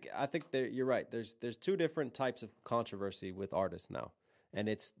 I think that you're right. There's two different types of controversy with artists now. And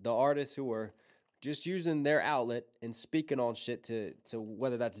it's the artists who are just using their outlet and speaking on shit to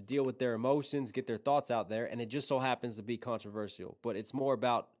whether that's deal with their emotions, get their thoughts out there, and it just so happens to be controversial. But it's more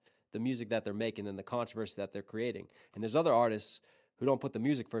about the music that they're making than the controversy that they're creating. And there's other artists who don't put the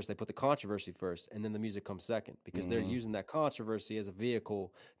music first, they put the controversy first, and then the music comes second because they're Hmm. using that controversy as a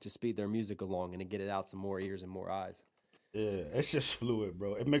vehicle to speed their music along and to get it out some more ears and more eyes. Yeah, it's just fluid,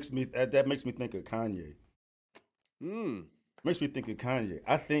 bro. It makes me that makes me think of Kanye. Mm. Makes me think of Kanye.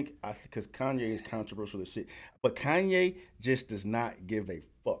 I because Kanye is controversial as shit, but Kanye just does not give a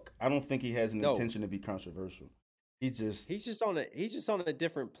fuck. I don't think he has an No, intention to be controversial. He just, he's just on a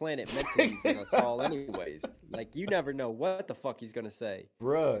different planet mentally than us all anyways. Like you never know what the fuck he's gonna say.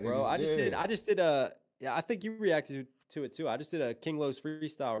 bruh, Bro, yeah, I just did a yeah, I think you reacted to it too. I just did a King Lowe's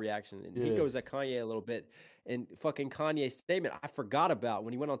freestyle reaction and he yeah, goes at Kanye a little bit and fucking Kanye's statement I forgot about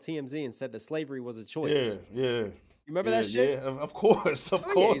when he went on TMZ and said that slavery was a yeah, choice. yeah, You remember yeah, that yeah. shit? Of course, of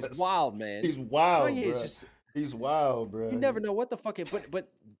Kanye is course. wild, man. He's wild, Kanye is bruh. just He's wild, you bruh. never know what the fuck it. But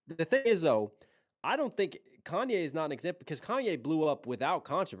the thing is though, I don't think Kanye is not an example because Kanye blew up without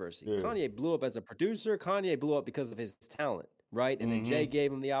controversy. Yeah. Kanye blew up as a producer. Kanye blew up because of his talent, right? And then Mm-hmm. Jay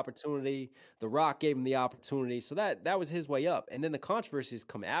gave him the opportunity. The Rock gave him the opportunity. So that was his way up. And then the controversies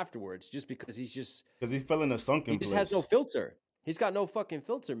come afterwards, just because Because he fell in a he sunken just has no place. filter. He's got no fucking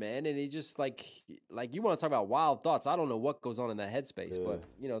filter, man. And he just like you want to talk about wild thoughts. I don't know what goes on in that headspace, Yeah, but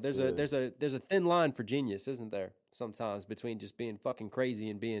you know, yeah. there's a thin line for genius, isn't there? Sometimes between just being fucking crazy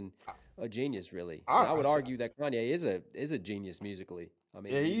and being a genius, really. And I I would s- argue that Kanye is a genius musically. I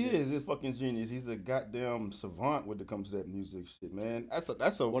mean, yeah, he's he is. He's a just fucking genius. He's a goddamn savant when it comes to that music shit, man.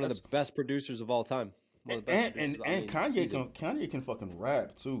 one of the best producers of all time. One of the best And producers. I and mean, Kanye easily. Kanye can fucking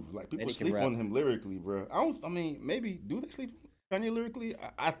rap too. Like And people he can sleep rap. on him lyrically, bro. I don't. I mean, maybe do they sleep on Kanye lyrically?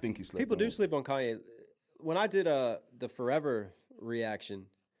 I think he slept People on do him. sleep on Kanye. When I did the Forever reaction,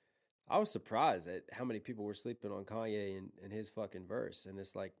 I was surprised at how many people were sleeping on Kanye and his fucking verse. And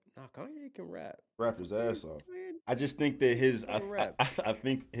it's like, nah, Kanye can rap. Rap his ass off. Kanye I just think that his fucking rap. I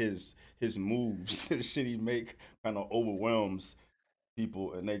think his moves, the shit he make, kind of overwhelms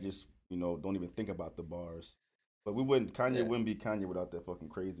people, and they just don't even think about the bars. But Kanye Yeah. wouldn't be Kanye without that fucking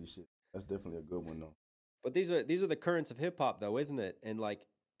crazy shit. That's definitely a good one though. But these are the currents of hip hop though, isn't it? And like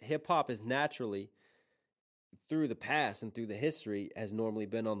hip hop is naturally through the past and through the history has normally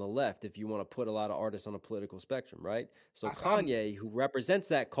been on the left if you want to put a lot of artists on a political spectrum, right? So I'm Kanye, who represents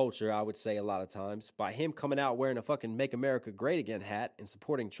that culture, I would say a lot of times, by him coming out wearing a fucking Make America Great Again hat and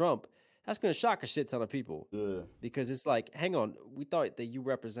supporting Trump, that's gonna shock a shit ton of people. Yeah. Because it's like, hang on, we thought that you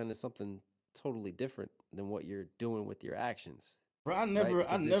represented something totally different than what you're doing with your actions, Bro, right?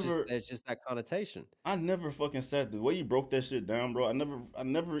 Because there's just that connotation. I never fucking said the way you broke that shit down, bro. I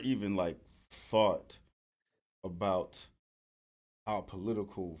never even like thought about how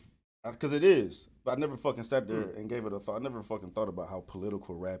political, because it is. But I never fucking sat there Mm, and gave it a thought. I never fucking thought about how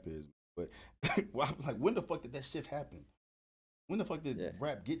political rap is. But well, I'm like, when the fuck did that shift happen? When the fuck did yeah,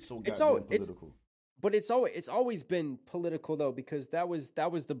 rap get so it's all goddamn it's political? but it's always been political though, because that was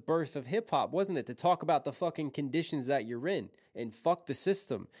the birth of hip hop, wasn't it? To talk about the fucking conditions that you're in and fuck the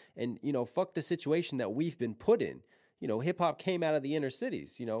system, and fuck the situation that we've been put in. Hip hop came out of the inner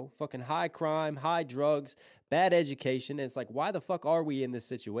cities, fucking high crime, high drugs, bad education. And it's like, why the fuck are we in this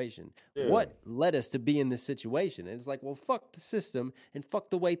situation? Yeah, What led us to be in this situation? And it's like, well, fuck the system and fuck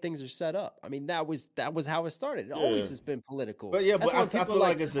the way things are set up. I mean, that was how it started. It yeah. always has been political. But yeah, That's but why I people are feel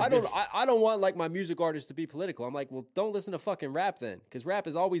like like, it's a I don't want like my music artists to be political. I'm like, well, don't listen to fucking rap then, because rap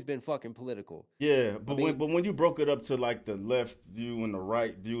has always been fucking political. yeah. I But mean, when you broke it up to like the left view and the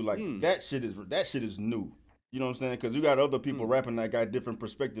right view, like mm, that shit is new. You know what I'm saying? Because you got other people mm, rapping that got different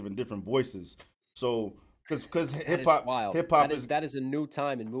perspective and different voices. So because that is wild. hip That hop is is that is a new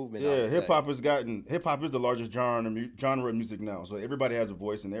time and movement, I yeah, would say. hip hop is the largest genre of music now. So everybody has a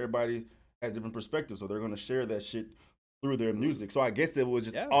voice and everybody has different perspectives. So they're gonna share that shit through their Mm, music. So I guess it was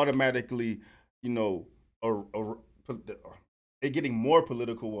just yeah, automatically, you know, it getting more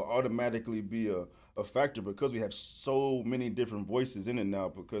political will automatically be a factor because we have so many different voices in it now.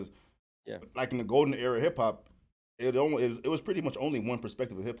 Because yeah, like in the golden era of hip hop, it was pretty much only one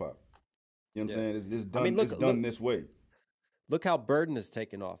perspective of hip hop. You know what I'm yeah. saying? I mean, It's done this way. look how Burden has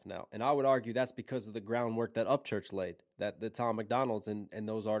taken off now, and I would argue that's because of the groundwork that Upchurch laid, that the Tom McDonald's and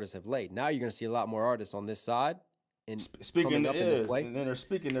those artists have laid. Now you're going to see a lot more artists on this side, and Speaking coming up in this is, way. and then they're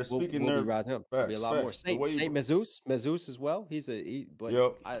speaking We'll be their rising up. There'll be a lot more. facts. The way Saint you, Mazus as well. But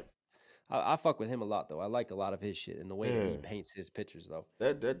yep, I fuck with him a lot though. I like a lot of his shit and the way that yeah, he paints his pictures though.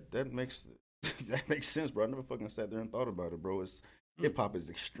 that makes that makes sense, bro. I never fucking sat there and thought about it, bro. It's Mm, hip hop is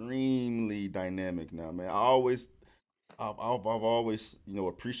extremely dynamic now, man. I've always,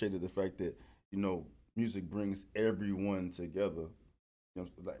 appreciated the fact that music brings everyone together.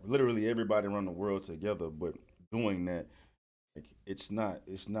 Like literally everybody around the world together. But doing that, like, it's not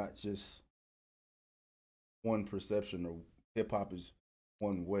just one perception or hip hop is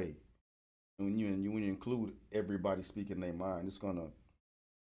one way. And when you include everybody speaking their mind, it's gonna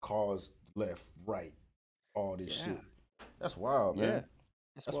cause left, right, all this yeah, shit. That's wild, yeah. man.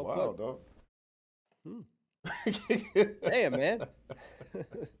 That's That's well put. wild, dog. Hmm. Damn, man.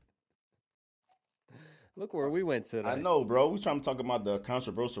 Look where we went I today. know, bro. We trying to talk about the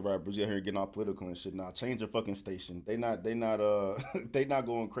controversial rappers out here getting all political and shit. Now change your fucking station. They not they not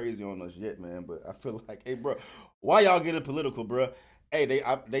going crazy on us yet, man. But I feel like, hey, bro, why y'all getting political, bro? Hey,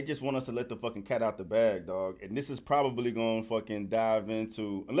 they just want us to let the fucking cat out the bag, dog. And this is probably going to fucking dive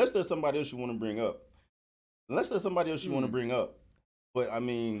into, unless there's somebody else you want to bring up. Unless there's somebody else you want to Hmm. bring up. But I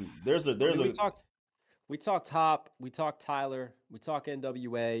mean, I mean, we talked Hop, we talked Tyler, we talked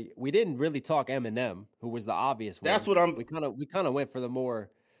NWA. We didn't really talk Eminem, who was the obvious that's one. what I'm, We kind of went for the more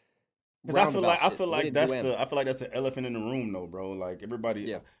because roundabout I shit. feel We like didn't do M. I feel like that's the elephant in the room, though, bro. Like everybody,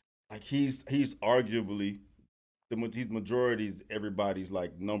 Yeah. like he's arguably he's majorities everybody's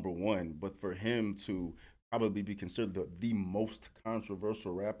like number one, but for him to probably be considered the most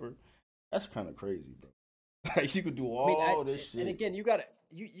controversial rapper, that's kind of crazy, bro. Like you could do I mean, all this and shit, again, you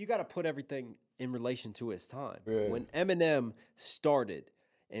gotta put everything in relation to his time. yeah. When Eminem started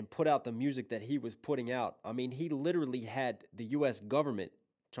and put out the music that he was putting out, I mean, he literally had the U.S. government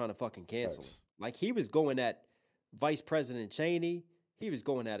trying to fucking cancel him. Facts. Like he was going at Vice President Cheney, he was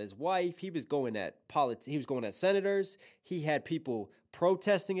going at his wife, he was going at he was going at senators. He had people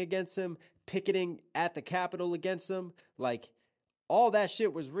protesting against him, picketing at the Capitol against him. Like all that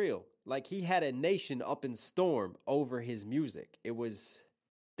shit was real. Like he had a nation up in storm over his music.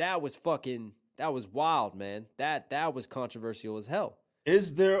 That was wild, man. That was controversial as hell.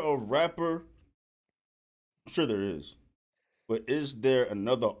 Is there a rapper? I'm sure there is, but is there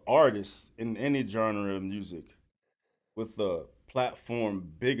another artist in any genre of music with a platform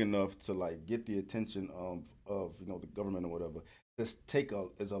big enough to like get the attention of the government or whatever, just take a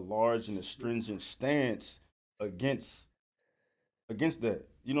as a large and a stringent stance against that.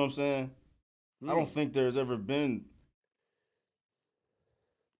 You know what I'm saying? I don't Hmm. think there's ever been.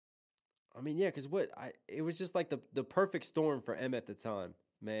 I mean, yeah, because it was just like the perfect storm for M at the time,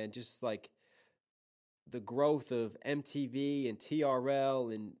 man. Just like the growth of MTV and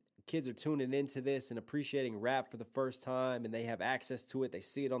TRL and kids are tuning into this and appreciating rap for the first time, and they have access to it. They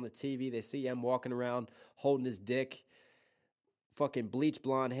see it on the TV. They see him walking around holding his dick, fucking bleach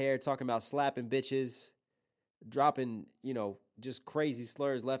blonde hair, talking about slapping bitches, dropping, just crazy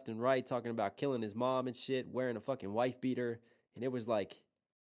slurs left and right, talking about killing his mom and shit, wearing a fucking wife beater. And it was like,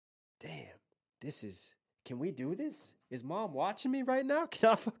 damn, can we do this? Is mom watching me right now?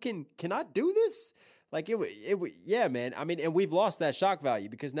 Can I do this? Like yeah, man. I mean, and we've lost that shock value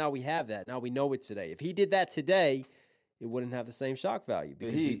because now we have that. Now we know it today. If he did that today, it wouldn't have the same shock value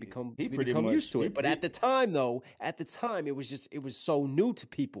because we become used to it. But at the time, it was so new to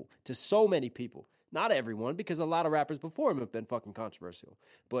people, to so many people. Not everyone, because a lot of rappers before him have been fucking controversial.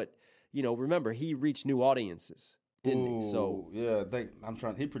 But, remember, he reached new audiences, didn't he? So yeah,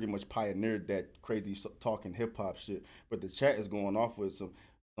 he pretty much pioneered that crazy talking hip hop shit. But the chat is going off with some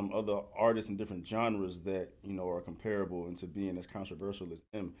other artists in different genres that, are comparable into being as controversial as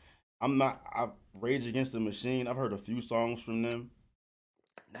him. I've Rage Against the Machine. I've heard a few songs from them.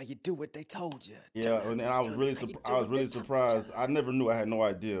 Now you do what they told you. Yeah, and I was really surprised. I never knew. I had no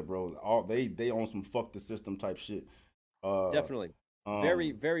idea, bro. They own some fuck the system type shit. Definitely.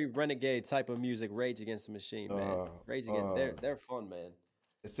 Very, very renegade type of music. Rage Against the Machine, man. Rage Against, they're fun, man.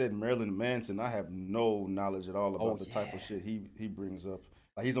 It said Marilyn Manson. I have no knowledge at all about the type of shit he brings up.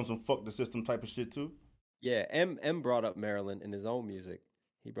 Like he's on some fuck the system type of shit too. Yeah, M brought up Marilyn in his own music.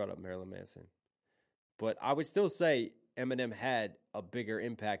 He brought up Marilyn Manson, but I would still say Eminem had a bigger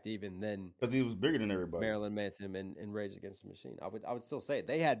impact even than because he was bigger than everybody. Marilyn Manson and Rage Against the Machine. I would still say it.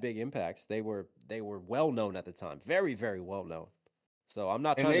 They had big impacts. They were well known at the time, very very well known. So I'm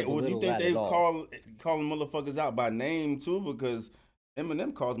not trying to belittle do you think that they at all. calling motherfuckers out by name too? Because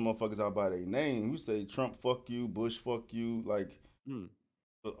Eminem calls motherfuckers out by their name. You say Trump fuck you, Bush fuck you, like.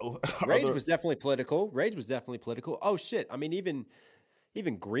 Rage was definitely political. Oh shit! I mean,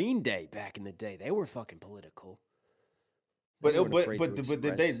 even Green Day back in the day, they were fucking political.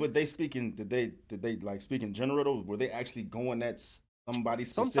 Did they speak in general though? Were they actually going at somebody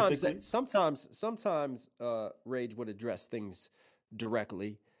specifically? Sometimes Rage would address things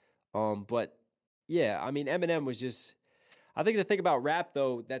directly. But yeah, I mean Eminem was just. I think the thing about rap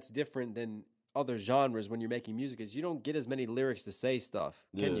though that's different than other genres when you're making music is you don't get as many lyrics to say stuff,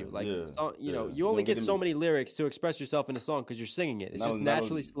 can you? Like, you only get so many lyrics to express yourself in a song because you're singing it. It's just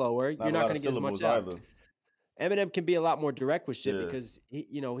naturally slower. You're not going to get as much out. Eminem can be a lot more direct with shit because he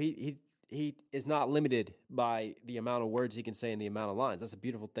is not limited by the amount of words he can say and the amount of lines. That's a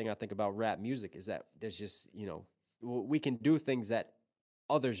beautiful thing I think about rap music is that there's just we can do things that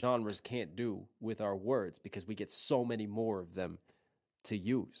other genres can't do with our words because we get so many more of them to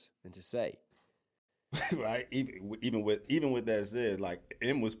use and to say. Right, even with that said, like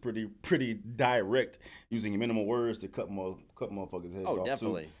M was pretty direct, using minimal words to cut motherfuckers' heads off.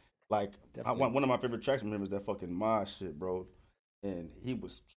 Definitely. Too. Like one of my favorite tracks from him is that fucking Ma shit, bro. And he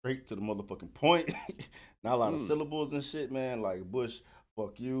was straight to the motherfucking point. Not a lot of syllables and shit, man. Like Bush,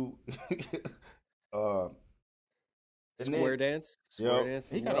 fuck you. Square dance.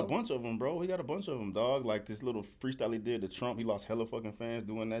 He got a bunch of them, bro. He got a bunch of them, dog. Like this little freestyle he did to Trump. He lost hella fucking fans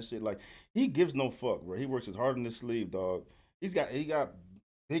doing that shit. Like he gives no fuck, bro. He works his heart in his sleeve, dog. He got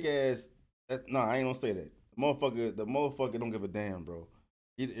big ass. Nah, I ain't gonna say that. The motherfucker don't give a damn, bro.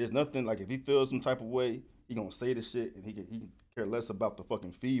 There's nothing like if he feels some type of way, he gonna say the shit and he can care less about the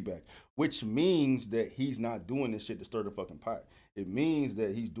fucking feedback. Which means that he's not doing this shit to stir the fucking pot. It means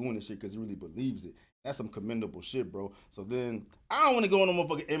that he's doing this shit because he really believes it. That's some commendable shit, bro. So then, I don't want to go on a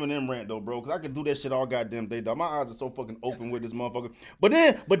motherfucking Eminem rant though, bro, because I can do that shit all goddamn day, dog. My eyes are so fucking open with this motherfucker. But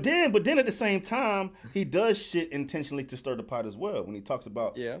then at the same time, he does shit intentionally to stir the pot as well. When he talks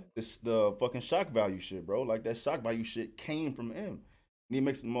about the fucking shock value shit, bro. Like that shock value shit came from him. And he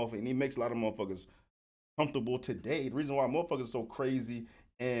makes a lot of motherfuckers comfortable today. The reason why motherfuckers are so crazy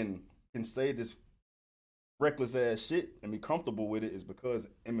and can say this reckless ass shit and be comfortable with it is because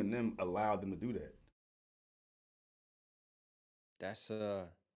Eminem allowed them to do that. That's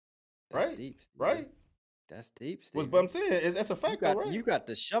right, deep, Steve. Right. That's deep, Steve. But I'm saying that's a fact, though, right? You got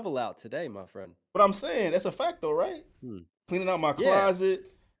the shovel out today, my friend. But I'm saying that's a fact, though, right? Cleaning out my closet,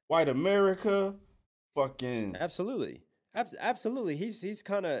 white America, fucking absolutely.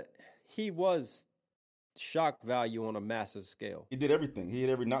 He was shock value on a massive scale. He did everything. He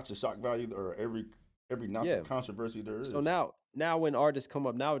hit every notch of shock value or every notch of controversy there is. So now when artists come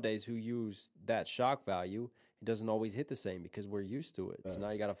up nowadays who use that shock value, it doesn't always hit the same because we're used to it. Yes. So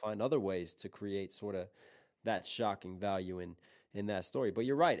now you got to find other ways to create sort of that shocking value in that story. But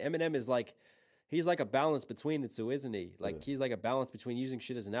you're right. Eminem is like he's like a balance between the two, isn't he? Yeah. Like he's like a balance between using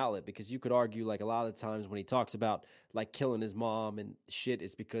shit as an outlet, because you could argue like a lot of the times when he talks about like killing his mom and shit,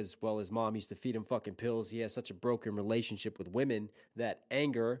 it's because, well, his mom used to feed him fucking pills. He has such a broken relationship with women that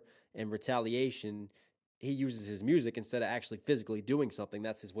anger and retaliation, he uses his music instead of actually physically doing something.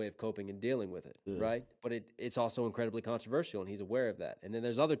 That's his way of coping and dealing with it, Yeah. right? But it's also incredibly controversial, and he's aware of that. And then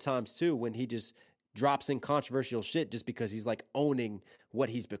there's other times too when he just drops in controversial shit just because he's like owning what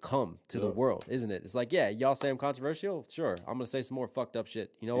he's become to the world, isn't it? It's like, yeah, y'all say I'm controversial? Sure, I'm gonna say some more fucked up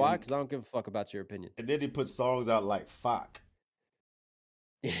shit. You know why? Because I don't give a fuck about your opinion. And then he put songs out like "Fuck."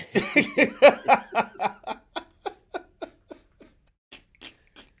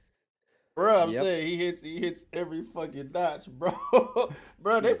 Bro, I'm saying he hits every fucking notch, bro.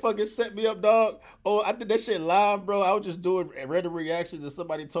 Bro, they fucking set me up, dog. Oh, I did that shit live, bro. I was just doing random reactions and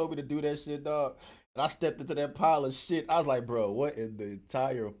somebody told me to do that shit, dog. And I stepped into that pile of shit. I was like, bro, what in the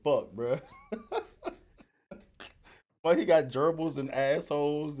entire fuck, bro? But he got gerbils and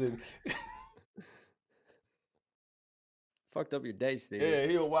assholes and fucked up your day, Stevie. yeah,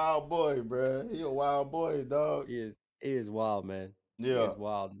 he a wild boy, bro. He a wild boy, dog. He is wild, man. Yeah. He is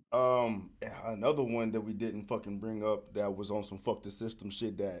wild. Another one that we didn't fucking bring up that was on some fuck the system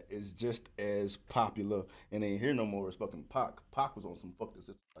shit that is just as popular and ain't here no more is fucking Pac. Pac was on some fuck the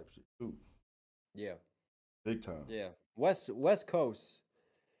system type shit too. Yeah. Big time. Yeah. West Coast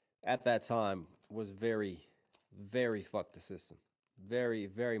at that time was very, very fuck the system. Very,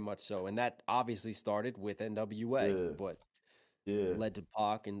 very much so. And that obviously started with NWA, but led to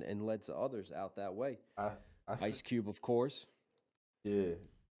Pac and led to others out that way. Ice Cube, of course. Yeah.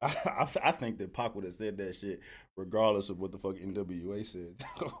 I think that Pac would have said that shit regardless of what the fuck NWA said.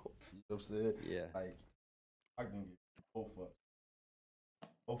 You know what I'm saying? Yeah. Like, I can get both fuck.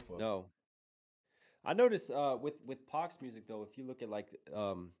 No. I noticed with Pac's music though, if you look at like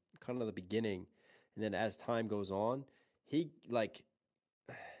kind of the beginning, and then as time goes on, he like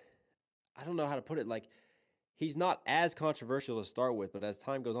I don't know how to put it. Like he's not as controversial to start with, but as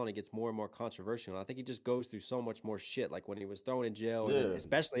time goes on, he gets more and more controversial. And I think he just goes through so much more shit. Like when he was thrown in jail, and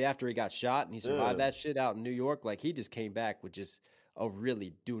especially after he got shot and he survived that shit out in New York, like he just came back with just a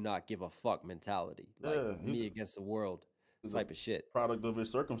really do not give a fuck mentality. Like me against the world type of shit. Product of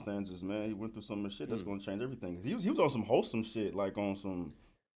his circumstances, man. He went through some shit that's gonna change everything. He was on some wholesome shit, like on some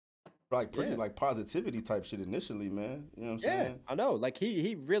like pretty like positivity type shit initially, man. You know what I'm saying? I know. Like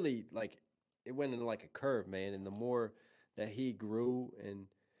he really like it went in like a curve, man. And the more that he grew and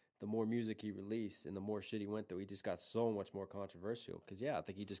the more music he released and the more shit he went through, he just got so much more controversial. Because I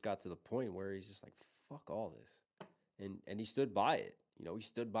think he just got to the point where he's just like, fuck all this, and he stood by it. You know, he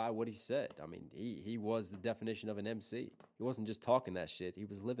stood by what he said. I mean, he was the definition of an MC. He wasn't just talking that shit; he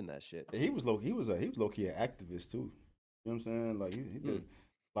was living that shit. He was low key an activist too. You know what I'm saying? Like he did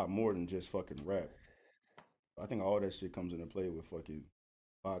a lot more than just fucking rap. I think all that shit comes into play with fucking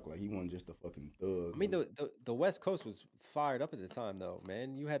Pac. Like he wasn't just a fucking thug. I mean, the West Coast was fired up at the time, though,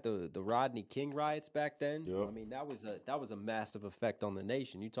 man. You had the Rodney King riots back then. Yep. I mean, that was a massive effect on the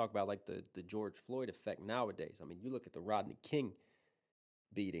nation. You talk about like the George Floyd effect nowadays. I mean, you look at the Rodney King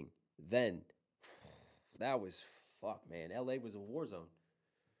beating then. That was fuck, man. LA was a war zone.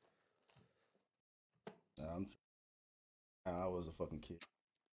 I was a fucking kid.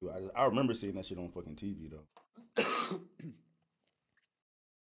 I remember seeing that shit on fucking TV though.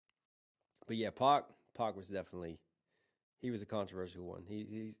 But yeah, Pac was definitely, he was a controversial one.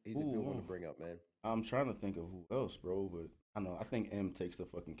 He's a good one to bring up, man. I'm trying to think of who else, bro, but I think M takes the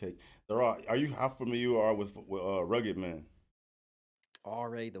fucking cake. How familiar you are with Rugged Man?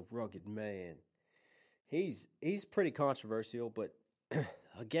 R.A. the Rugged Man. He's pretty controversial, but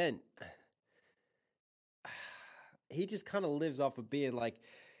again, he just kind of lives off of being like,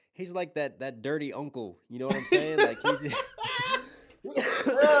 he's like that dirty uncle. You know what I'm saying? Like he just.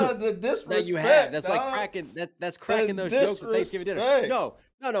 Bro, the disrespect that you have. That's dog. Like cracking. That's cracking those jokes at Thanksgiving dinner. No,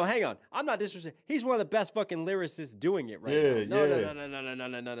 hang on. I'm not disrespecting. He's one of the best fucking lyricists doing it right now. No.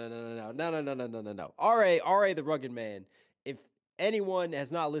 R.A. the Rugged Man. If anyone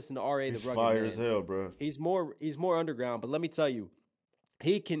has not listened to R.A. the Rugged Man, fire as hell, bro. He's more underground. But let me tell you,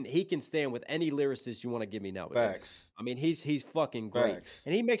 he can stand with any lyricist you want to give me nowadays. Facts. I mean, he's fucking great. Facts.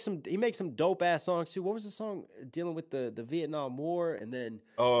 And he makes some dope ass songs too. What was the song dealing with the Vietnam War and then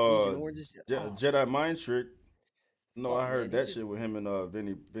Jedi Mind Trick. No, I heard that shit with him and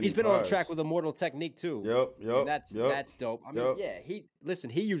Vinny. He's been on track with Immortal Technique too. Yep. That's dope. I mean,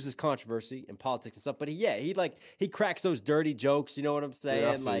 he uses controversy and politics and stuff, but he cracks those dirty jokes. You know what I'm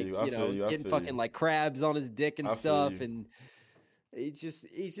saying? Getting fucking like crabs on his dick and stuff and. He's just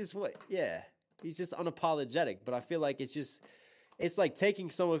unapologetic, but I feel like it's it's like taking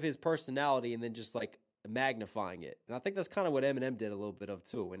some of his personality and then just like magnifying it. And I think that's kind of what Eminem did a little bit of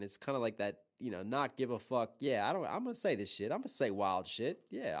too. And it's kind of like that, not give a fuck. Yeah, I'm gonna say this shit. I'm gonna say wild shit.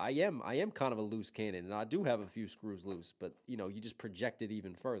 Yeah, I am kind of a loose cannon, and I do have a few screws loose. But you just project it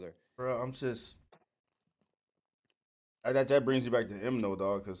even further. Bro, that brings you back to him though,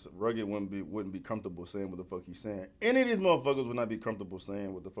 dog, because Rugged wouldn't be comfortable saying what the fuck he's saying. Any of these motherfuckers would not be comfortable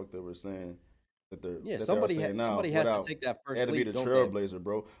saying what the fuck they were saying Yeah, that they are somebody saying now somebody has to without take that they first had to be the leap, don't they? trailblazer,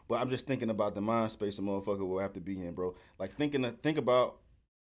 bro. But I'm just thinking about the mind space a motherfucker will have to be in, bro. Like think about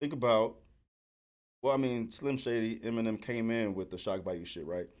well, I mean, Slim Shady, Eminem came in with the shock value shit,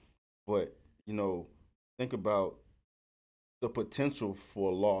 right? But, you know, think about the potential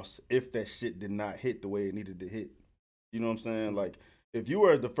for loss if that shit did not hit the way it needed to hit. You know what I'm saying? Like, if you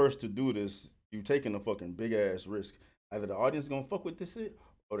were the first to do this, you taking a fucking big ass risk. Either the audience gonna fuck with this shit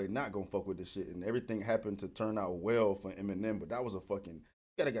or they not gonna fuck with this shit. And everything happened to turn out well for Eminem, but that was a fucking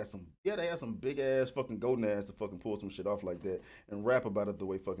they had some big ass fucking gonads to fucking pull some shit off like that and rap about it the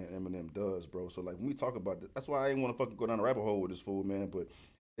way fucking Eminem does, bro. So like when we talk about this, that's why I ain't want to fucking go down the rabbit hole with this fool, man. But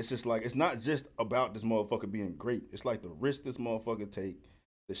it's just like it's not just about this motherfucker being great. It's like the risk this motherfucker take,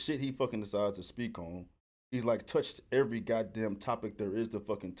 the shit he fucking decides to speak on. He's like touched every goddamn topic there is to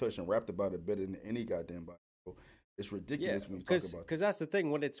fucking touch and rapped about it better than any goddamn body. Bro. It's Yeah, ridiculous when you talk about because this. that's the thing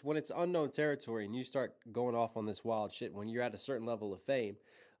when it's unknown territory and you start going off on this wild shit when you're at a certain level of fame,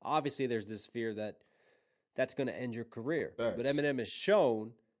 obviously there's this fear that that's going to end your career. But Facts. Eminem has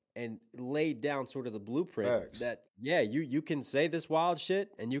shown and laid down sort of the blueprint Facts. that yeah, you can say this wild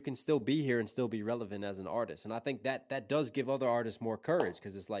shit and you can still be here and still be relevant as an artist. And I think that does give other artists more courage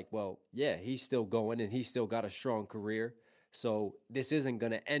because it's like, well, yeah, he's still going and he's still got a strong career. So this isn't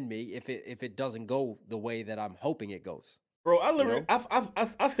going to end me if it doesn't go the way that I'm hoping it goes. Bro, You know?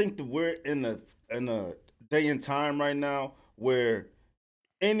 I think that we're in a day and time right now where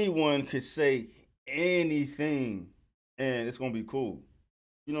anyone could say anything and it's gonna be cool.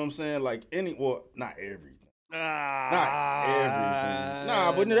 You know what I'm saying? Like not everything. Not everything.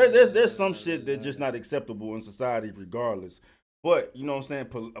 Nah, but there's some shit that's just not acceptable in society regardless. But you know what I'm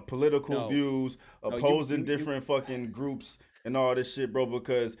saying? Political No, views, no, you opposing you you. different fucking groups and all this shit, bro.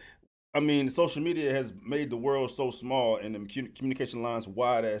 Because I mean, social media has made the world so small and the communication lines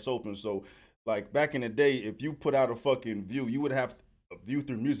wide ass open. So, like back in the day, if you put out a fucking view, you would have a view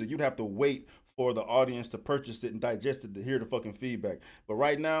through music. You'd have to wait for the audience to purchase it and digest it to hear the fucking feedback. But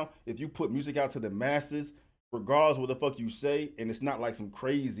right now, if you put music out to the masses, regardless of what the fuck you say, and it's not like some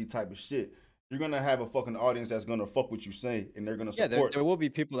crazy type of shit, you're gonna have a fucking audience that's gonna fuck what you say and they're gonna Yeah, support. there will be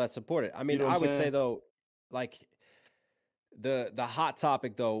people that support it. I You mean, know what I'm I would say saying? though, like the hot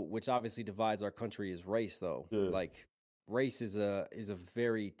topic though, which obviously divides our country, is race though. Yeah, Like race is a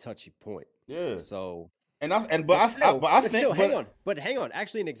very touchy point. yeah. So, And I and but but still, I but still, think hang but on. But hang on.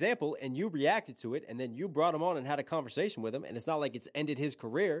 Actually, an example, and you reacted to it, and then you brought him on and had a conversation with him, and it's not like it's ended his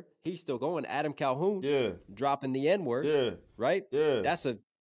career. He's still going. Adam Calhoun yeah, dropping the N word, yeah, right? yeah. That's a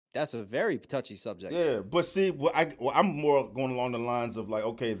that's a very touchy subject. Yeah, but see, I'm more going along the lines of like,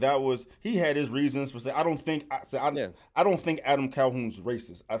 okay, that was he had his reasons for saying. Yeah. I don't think Adam Calhoun's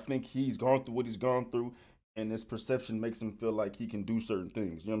racist. I think he's gone through what he's gone through, and his perception makes him feel like he can do certain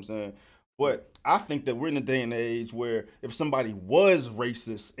things. You know what I'm saying? Yeah. But I think that we're in a day and age where if somebody was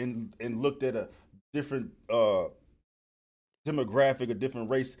racist and looked at a different demographic, a different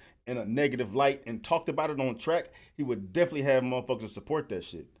race in a negative light and talked about it on track, he would definitely have motherfuckers to support that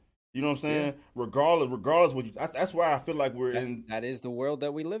shit. You know what I'm Yeah. saying? Regardless, what that's why I feel like we're in. That is the world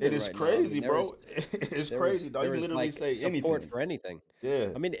that we live It in is right now. I crazy, mean, bro. It's crazy, dog. You there can is literally like say support anything. for anything. Yeah,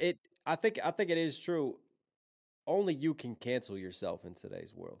 I mean, I think it is true. Only you can cancel yourself in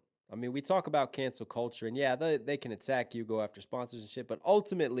today's world. I mean, we talk about cancel culture, and yeah, they can attack you, go after sponsors and shit, but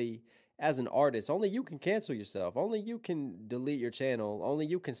ultimately, as an artist, only you can cancel yourself. Only you can delete your channel. Only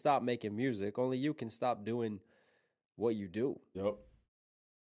you can stop making music. Only you can stop doing what you do. yep, yep.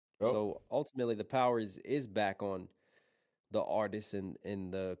 So ultimately, the power is back on the artists and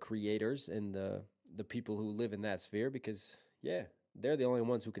the creators and the people who live in that sphere because yeah, they're the only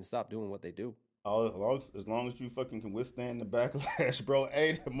ones who can stop doing what they do. As long as you fucking can withstand the backlash, bro.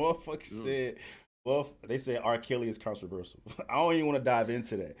 Hey, the motherfucker Mm. said, well, they said R. Kelly is controversial. I don't even want to dive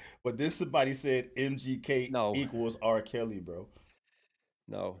into that. But then somebody said MGK No, equals R. Kelly, bro.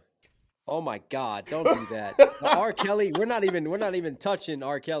 no. Oh my God, don't do that. The R. Kelly, we're not even touching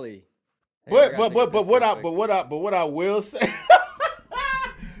R. Kelly. Hang on, I gotta take a piss real quick. but what I will say,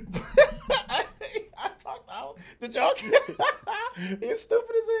 I talked out. Did y'all? It's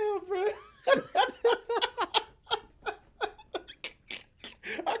stupid as hell, bro.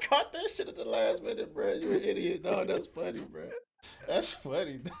 I caught that shit at the last minute, bro. You an idiot, dog. That's funny, bro. That's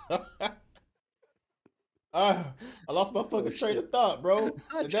funny. uh, I lost my Oh fucking train shit! of thought, bro.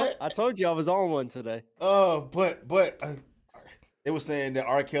 I That told you I was on one today. but they were saying that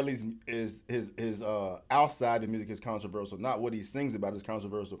R. Kelly's is his outside the music is controversial, not what he sings about is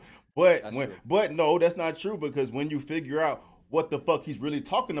controversial. That's true. But no, that's not true because when you figure out what the fuck he's really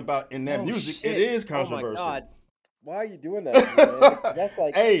talking about in that Oh music, it shit! is Oh my controversial. god! Why are you doing that to me,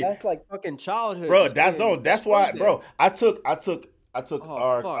 man? Hey, That's like fucking childhood bro, just being that's why, destroyed there. bro.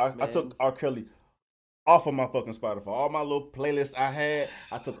 Oh fuck, I man. took R. Kelly off of my fucking Spotify. All my little playlists I had,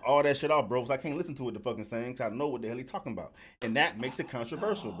 I took all that shit off, bro. Cause I can't listen to it the fucking same. Cause I know what the hell he talking about, and that makes it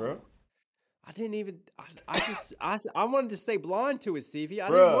controversial, No. bro. I didn't even. I wanted to stay blind to it, Stevie. I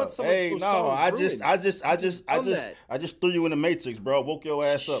didn't want Bruh, some of hey, those no, songs ruined. You just done that. I just threw you in the matrix, bro. Woke your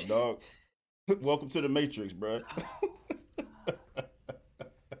ass up, dog. Shit. Welcome to the matrix, bro.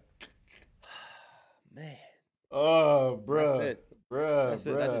 Man, Oh, that's bruh, it. bruh, That's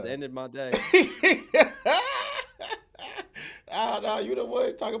it. That just bruh. ended my day. Ah, no, you the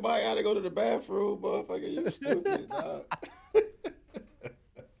one talking about how to go to the bathroom, motherfucker. You stupid, dog.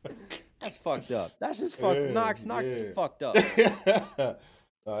 That's fucked up. That's just fucked. Yeah, Knox is yeah. fucked up, man.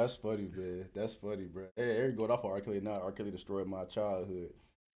 Oh, that's funny, man. That's funny, bro. Hey, Eric going off on R. Kelly now. R. Kelly destroyed my childhood.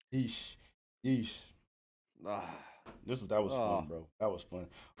 Yeesh. Yeesh. Ah, That was oh, fun, bro. That was fun.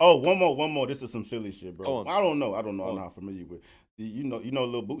 Oh, one more. This is some silly shit, go bro. on, I don't know. go I'm on. not familiar with. You know,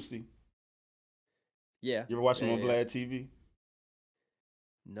 Lil Bootsy. Yeah, You ever watch yeah, him on yeah, yeah. Vlad TV?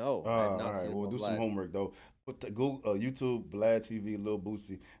 No, I have All not right. seen him Well, on do some Vlad. homework though. Put the Google, YouTube, Vlad TV, Lil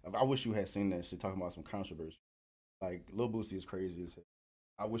Bootsy. I wish you had seen that shit talking about some controversy. Like Lil Bootsy is crazy as hell.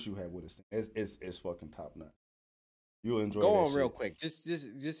 I wish you had would have seen. It's fucking top notch. You'll enjoy Go that on real shit. quick.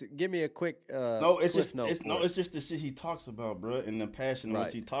 Just give me a quick No, cliff note for it. it's just the shit he talks about, bro, and the passion in which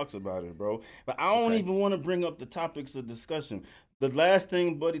Right. he talks about it, bro. But I don't Okay. even want to bring up the topics of discussion. The last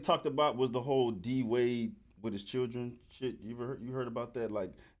thing Buddy talked about was the whole D Wade with his children shit. You heard about that?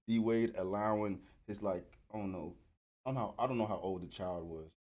 Like D Wade allowing his like I don't know how old the child was.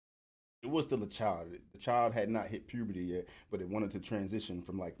 It was still a child. The child had not hit puberty yet, but it wanted to transition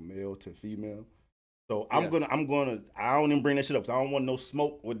from like male to female. So Yeah. I don't even bring that shit up. 'Cause I don't want no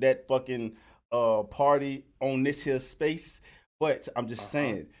smoke with that fucking party on this here space. But I'm just Uh-huh. All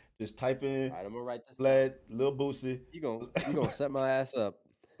saying, just type in right, I'm gonna write this down. Vlad, Lil Boosie, You gonna set my ass up.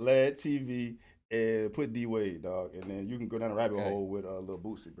 Vlad TV, and put D Wade, dog, and then you can go down the rabbit Okay. hole with Lil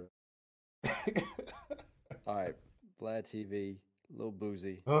Boosie, bro. All right. Vlad TV, Lil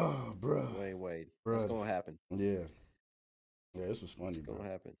Boozy, Oh, bro, Dwayne Wade. That's bro, gonna happen. yeah, yeah, this was It's funny, bro. gonna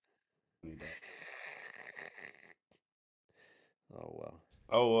happen. Funny, dog. Oh well.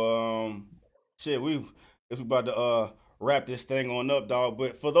 Oh, shit, we about to wrap this thing on up, dog.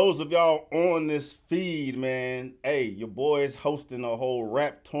 But for those of y'all on this feed, man, hey, your boy is hosting a whole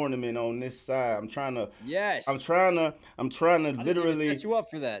rap tournament on this side. Yes. I'm trying to I didn't even literally, set you up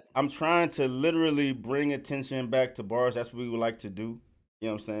for that. I'm trying to literally bring attention back to bars. That's what we would like to do. You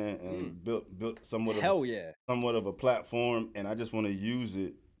know what I'm saying? Mm. And built Hell yeah. somewhat of a platform, and I just want to use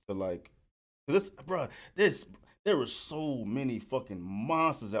it to like this, bro. This there are so many fucking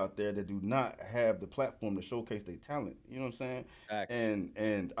monsters out there that do not have the platform to showcase their talent. You know what I'm saying? Facts.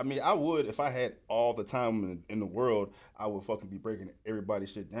 And I mean, I would if I had all the time in the world, I would fucking be breaking everybody's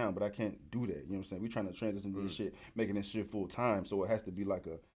shit down. But I can't do that. You know what I'm saying? We trying to transition to this Mm. shit, making this shit full time. So it has to be like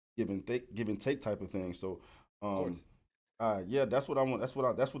a give and take type of thing. So, Of um, course. yeah, that's what I want. That's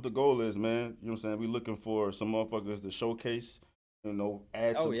what the goal is, man. You know what I'm saying? We looking for some motherfuckers to showcase. You know,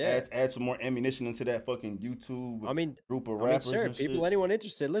 Oh yeah. add some more ammunition into that fucking YouTube I mean, group of I mean, rappers sure. and People, shit. anyone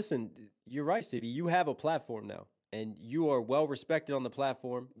interested, listen. You're right, Stevie. You have a platform now, and you are well respected on the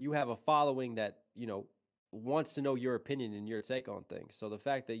platform. You have a following that wants to know your opinion and your take on things. So the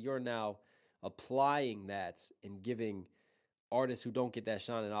fact that you're now applying that and giving artists who don't get that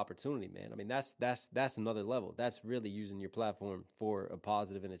shine an opportunity, man. I mean, that's another level. That's really using your platform for a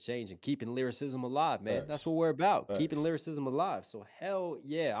positive and a change and keeping lyricism alive, man. That's Facts, what we're about, keeping facts. lyricism alive. So hell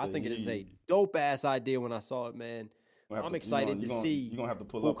yeah, I think it is a You dope ass idea when I saw it, man. gonna have I'm to excited to you see gonna have to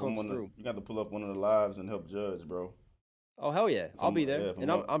pull who up on comes through. you got to pull up one of the lives and help judge, bro. Oh hell yeah, If I'll I'm be there, yeah, if and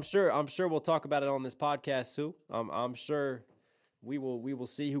I'm up, I'm sure we'll talk about it on this podcast too. I'm sure we will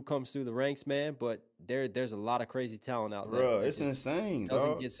see who comes through the ranks, man. But there's a lot of crazy talent out there bro, that it's just insane, doesn't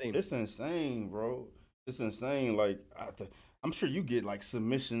dog. get seen. It's insane, bro. It's insane. Like I'm sure you get like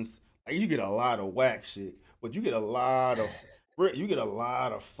submissions. Like you get a lot of whack shit, but you get a lot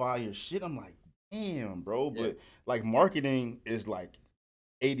of fire shit. I'm like, damn, bro. Yeah. But like marketing is like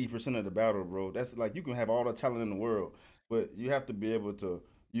 80% of the battle, bro. That's like you can have all the talent in the world, but you have to be able to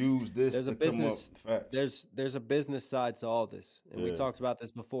use this There's a to come up business. facts. There's a business side to all this, and we Yeah, talked about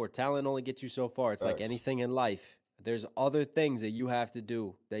this before. Talent only gets you so far. It's like facts. anything in life. There's other things that you have to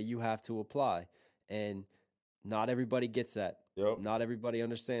do, that you have to apply, and not everybody gets that. Yep, Not everybody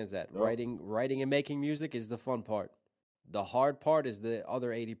understands that. yep. Writing and making music is the fun part. The hard part is the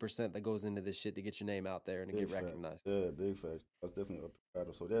other 80% that goes into this shit to get your name out there and to Big get fact. recognized. Yeah, big facts. That's definitely up the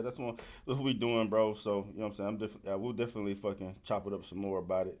battle. So yeah, that's what we doing, bro. So you know what I'm saying. We'll definitely fucking chop it up some more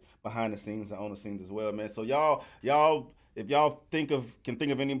about it behind the scenes and on the scenes as well, man. So if y'all can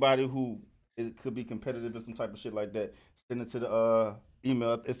think of anybody who could be competitive in some type of shit like that, send it to the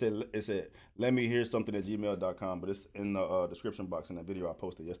email. It said let me hear something at gmail.com, but it's in the description box in that video I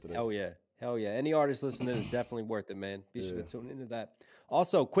posted yesterday. Hell yeah. Hell yeah. Any artist listening is definitely worth it, man. Be sure Yeah. to tune into that.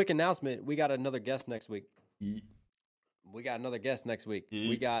 Also, quick announcement. We got another guest next week. Ye- We got another guest next week. ye-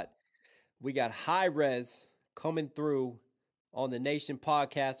 We got High Res coming through on the Nation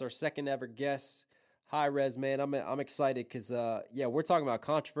podcast, our second ever guest. High Res, man. I'm excited because we're talking about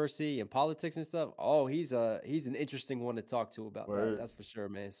controversy and politics and stuff. Oh, he's an interesting one to talk to about that. That's for sure,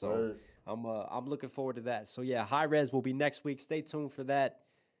 man. So I'm looking forward to that. So yeah, High Res will be next week. Stay tuned for that.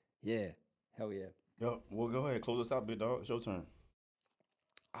 Yeah. Hell yeah. Yep. Well, go ahead. Close us out, big dog. It's your turn.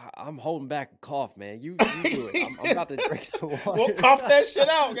 I'm holding back a cough, man. You do it. I'm about to drink some water. We'll cough that shit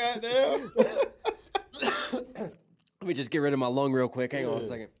out, goddamn. Let me just get rid of my lung real quick. Hang on a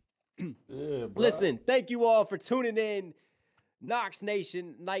second. Yeah, bro. Listen, thank you all for tuning in. Knox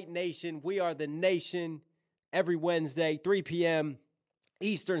Nation, Night Nation. We are the nation every Wednesday, 3 p.m.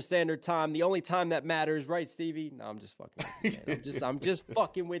 Eastern Standard Time. The only time that matters, right, Stevie? No, I'm just fucking with you, man. I'm just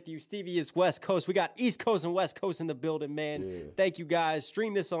fucking with you. Stevie is West Coast. We got East Coast and West Coast in the building, man. Yeah. Thank you guys.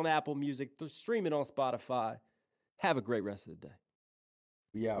 Stream this on Apple Music. Stream it on Spotify. Have a great rest of the day.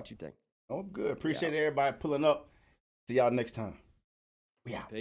 We out. What you think? Oh, good. Appreciate everybody pulling up. See y'all next time. We out.